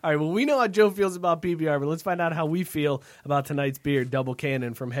 All right, well, we know how Joe feels about PBR, but let's find out how we feel about tonight's beer, Double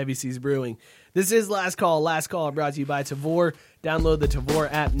Cannon from Heavy Seas Brewing. This is Last Call. Last Call brought to you by Tavor. Download the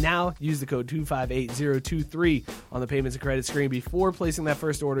Tavor app now. Use the code 258023 on the payments and credit screen. Before placing that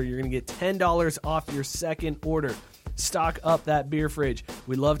first order, you're going to get $10 off your second order. Stock up that beer fridge.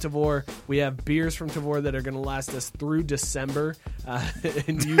 We love Tavor. We have beers from Tavor that are going to last us through December.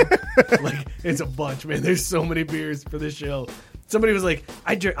 And it's a bunch, man. There's so many beers for this show. Somebody was like,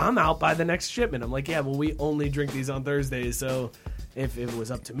 I'm out by the next shipment. I'm like, yeah, well, we only drink these on Thursdays, so if it was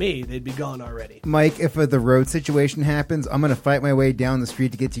up to me, they'd be gone already. Mike, if the road situation happens, I'm going to fight my way down the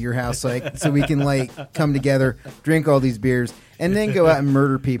street to get to your house, so we can come together, drink all these beers, and then go out and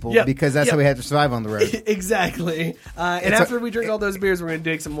murder people because that's how we have to survive on the road. Exactly. And after we drink all those beers, we're going to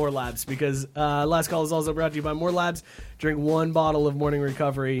dig some More Labs because Last Call is also brought to you by More Labs. Drink 1 bottle of Morning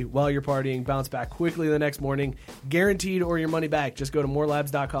Recovery while you're partying. Bounce back quickly the next morning. Guaranteed or your money back. Just go to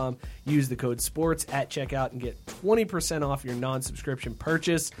morelabs.com. Use the code SPORTS at checkout and get 20% off your non-subscription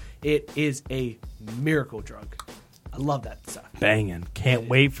purchase. It is a miracle drug. I love that stuff. Banging. Can't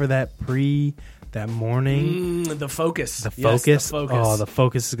wait for that morning. The Focus. The Yes, Focus. the Focus. Oh, the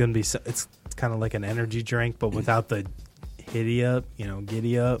Focus is going to be it's kind of like an energy drink, but without the giddy up.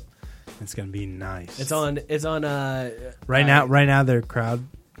 It's going to be nice. It's on right now they're crowdsourcing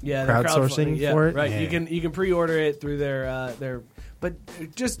crowdfunding. for it. Right. Yeah. You can pre-order it through their but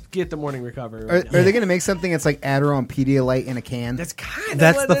just get the Morning Recovery. Are Right now. they going to make something that's like Adderall and Pedialyte in a can? That's kind of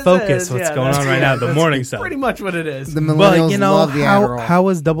That's what the it Focus, is. what's Yeah, going that's- on right now, the that's morning stuff. Pretty much what it is. The millennials But love the Adderall. how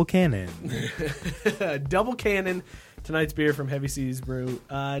was Double Cannon? Double Cannon, tonight's beer from Heavy Seas Brew.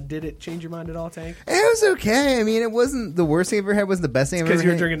 Did it change your mind at all, Tank? It was okay. I mean, it wasn't the worst thing I've ever had. It wasn't the best thing I've ever Because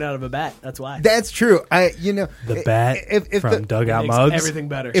you're had. drinking out of a bat. That's why. That's true. The bat if from Dugout Makes Mugs. everything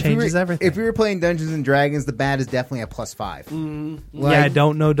better. if we changes were, everything. If we were playing Dungeons and Dragons, the bat is definitely a +5. Yeah, I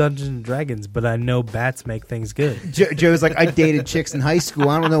don't know Dungeons and Dragons, but I know bats make things good. Joe's like, I dated chicks in high school.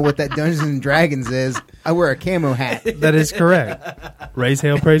 I don't know what that Dungeons and Dragons is. I wear a camo hat. That is correct. Raise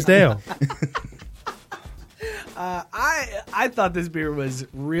hail, praise Dale. I thought this beer was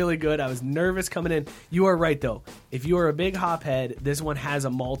really good. I was nervous coming in. You are right, though. If you are a big hop head, this one has a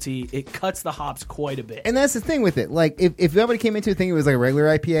malty. It cuts the hops quite a bit. And that's the thing with it. Like, if somebody came into it thinking it was like a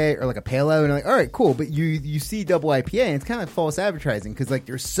regular IPA or like a pale ale, and like, all right, cool, but you see double IPA, and it's kind of like false advertising because like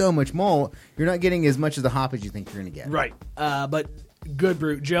there's so much malt, you're not getting as much of the hop as you think you're going to get. Right. But good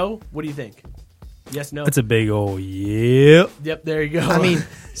brew. Joe, what do you think? Yes, no? It's a big old yep. Yep, there you go. I mean,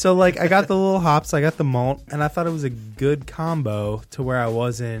 so like I got the little hops, I got the malt, and I thought it was a good combo to where I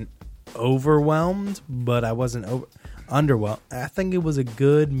wasn't overwhelmed, but I wasn't underwhelmed. I think it was a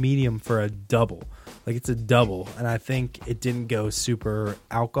good medium for a double. Like it's a double, and I think it didn't go super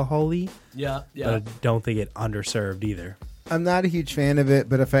alcohol-y. Yeah. But I don't think it underserved either. I'm not a huge fan of it,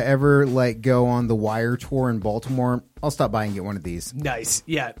 but if I ever like go on the Wire tour in Baltimore, I'll stop by and get one of these. Nice.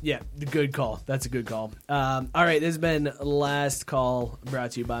 Yeah. Good call. That's a good call. All right, this has been Last Call,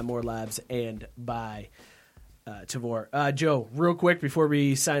 brought to you by More Labs and by Tavour. Joe, real quick before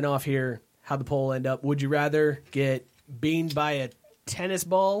we sign off here, how'd the poll end up? Would you rather get beamed by a tennis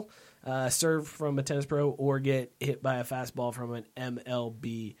ball served from a tennis pro or get hit by a fastball from an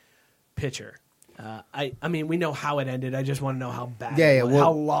MLB pitcher? I mean, we know how it ended. I just want to know how bad it was.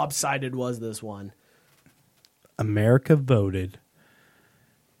 How lopsided was this one? America voted,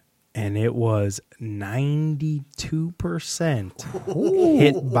 and it was 92%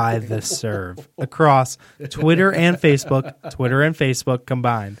 hit by the serve across Twitter and Facebook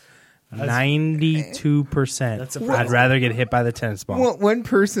combined. 92%. That's surprising. I'd rather get hit by the tennis ball. Well, one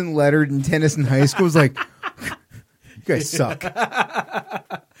person lettered in tennis in high school was like, you guys suck.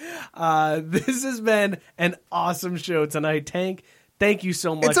 This has been an awesome show tonight, Tank. Thank you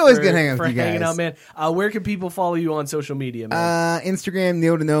so much. It's always good hanging out with you guys. Hanging out, man. Where can people follow you on social media, man? Instagram,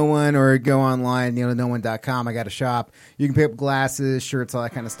 Neil to No One, or go online, neiltoknoone.com. I got a shop. You can pick up glasses, shirts, all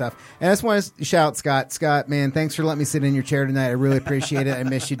that kind of stuff. And I just want to shout Scott. Scott, man, thanks for letting me sit in your chair tonight. I really appreciate it. I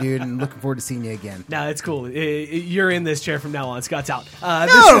miss you, dude, and looking forward to seeing you again. No, it's cool. You're in this chair from now on. Scott's out.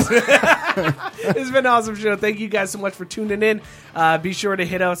 No! This has been an awesome show. Thank you guys so much for tuning in. Be sure to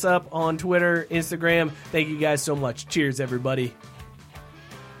hit us up on Twitter, Instagram. Thank you guys so much. Cheers, everybody.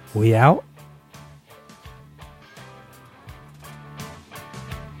 We out?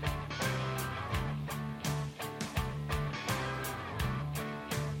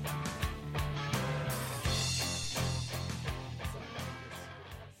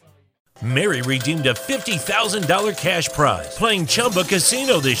 Mary redeemed a $50,000 cash prize playing Chumba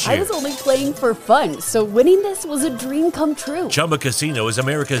Casino this year. I was only playing for fun, so winning this was a dream come true. Chumba Casino is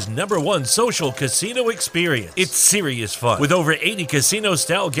America's #1 social casino experience. It's serious fun. With over 80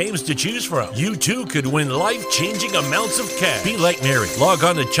 casino-style games to choose from, you too could win life-changing amounts of cash. Be like Mary. Log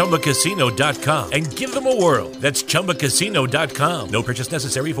on to ChumbaCasino.com and give them a whirl. That's ChumbaCasino.com. No purchase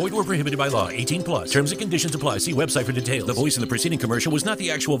necessary. Void where prohibited by law. 18+. Terms and conditions apply. See website for details. The voice in the preceding commercial was not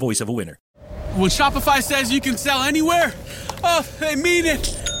the actual voice of a winner. When Shopify says you can sell anywhere, oh, they mean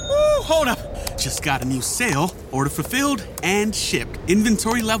it. Woo, hold up. Just got a new sale. Order fulfilled and shipped.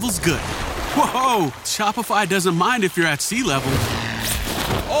 Inventory level's good. Whoa, Shopify doesn't mind if you're at sea level.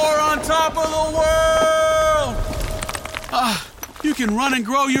 Or on top of the world. You can run and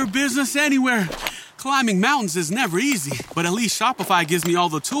grow your business anywhere. Climbing mountains is never easy, but at least Shopify gives me all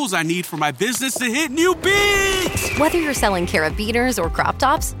the tools I need for my business to hit new peaks. Whether you're selling carabiners or crop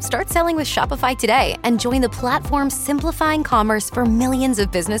tops, start selling with Shopify today and join the platform simplifying commerce for millions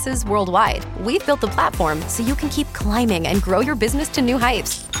of businesses worldwide. We've built the platform so you can keep climbing and grow your business to new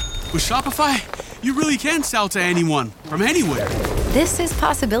heights. With Shopify, you really can sell to anyone, from anywhere. This is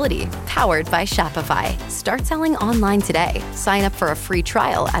Possibility, powered by Shopify. Start selling online today. Sign up for a free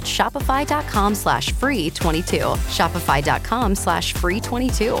trial at shopify.com/free22.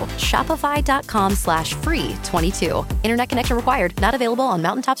 Shopify.com/free22. Shopify.com/free22. Internet connection required. Not available on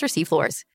mountaintops or seafloors.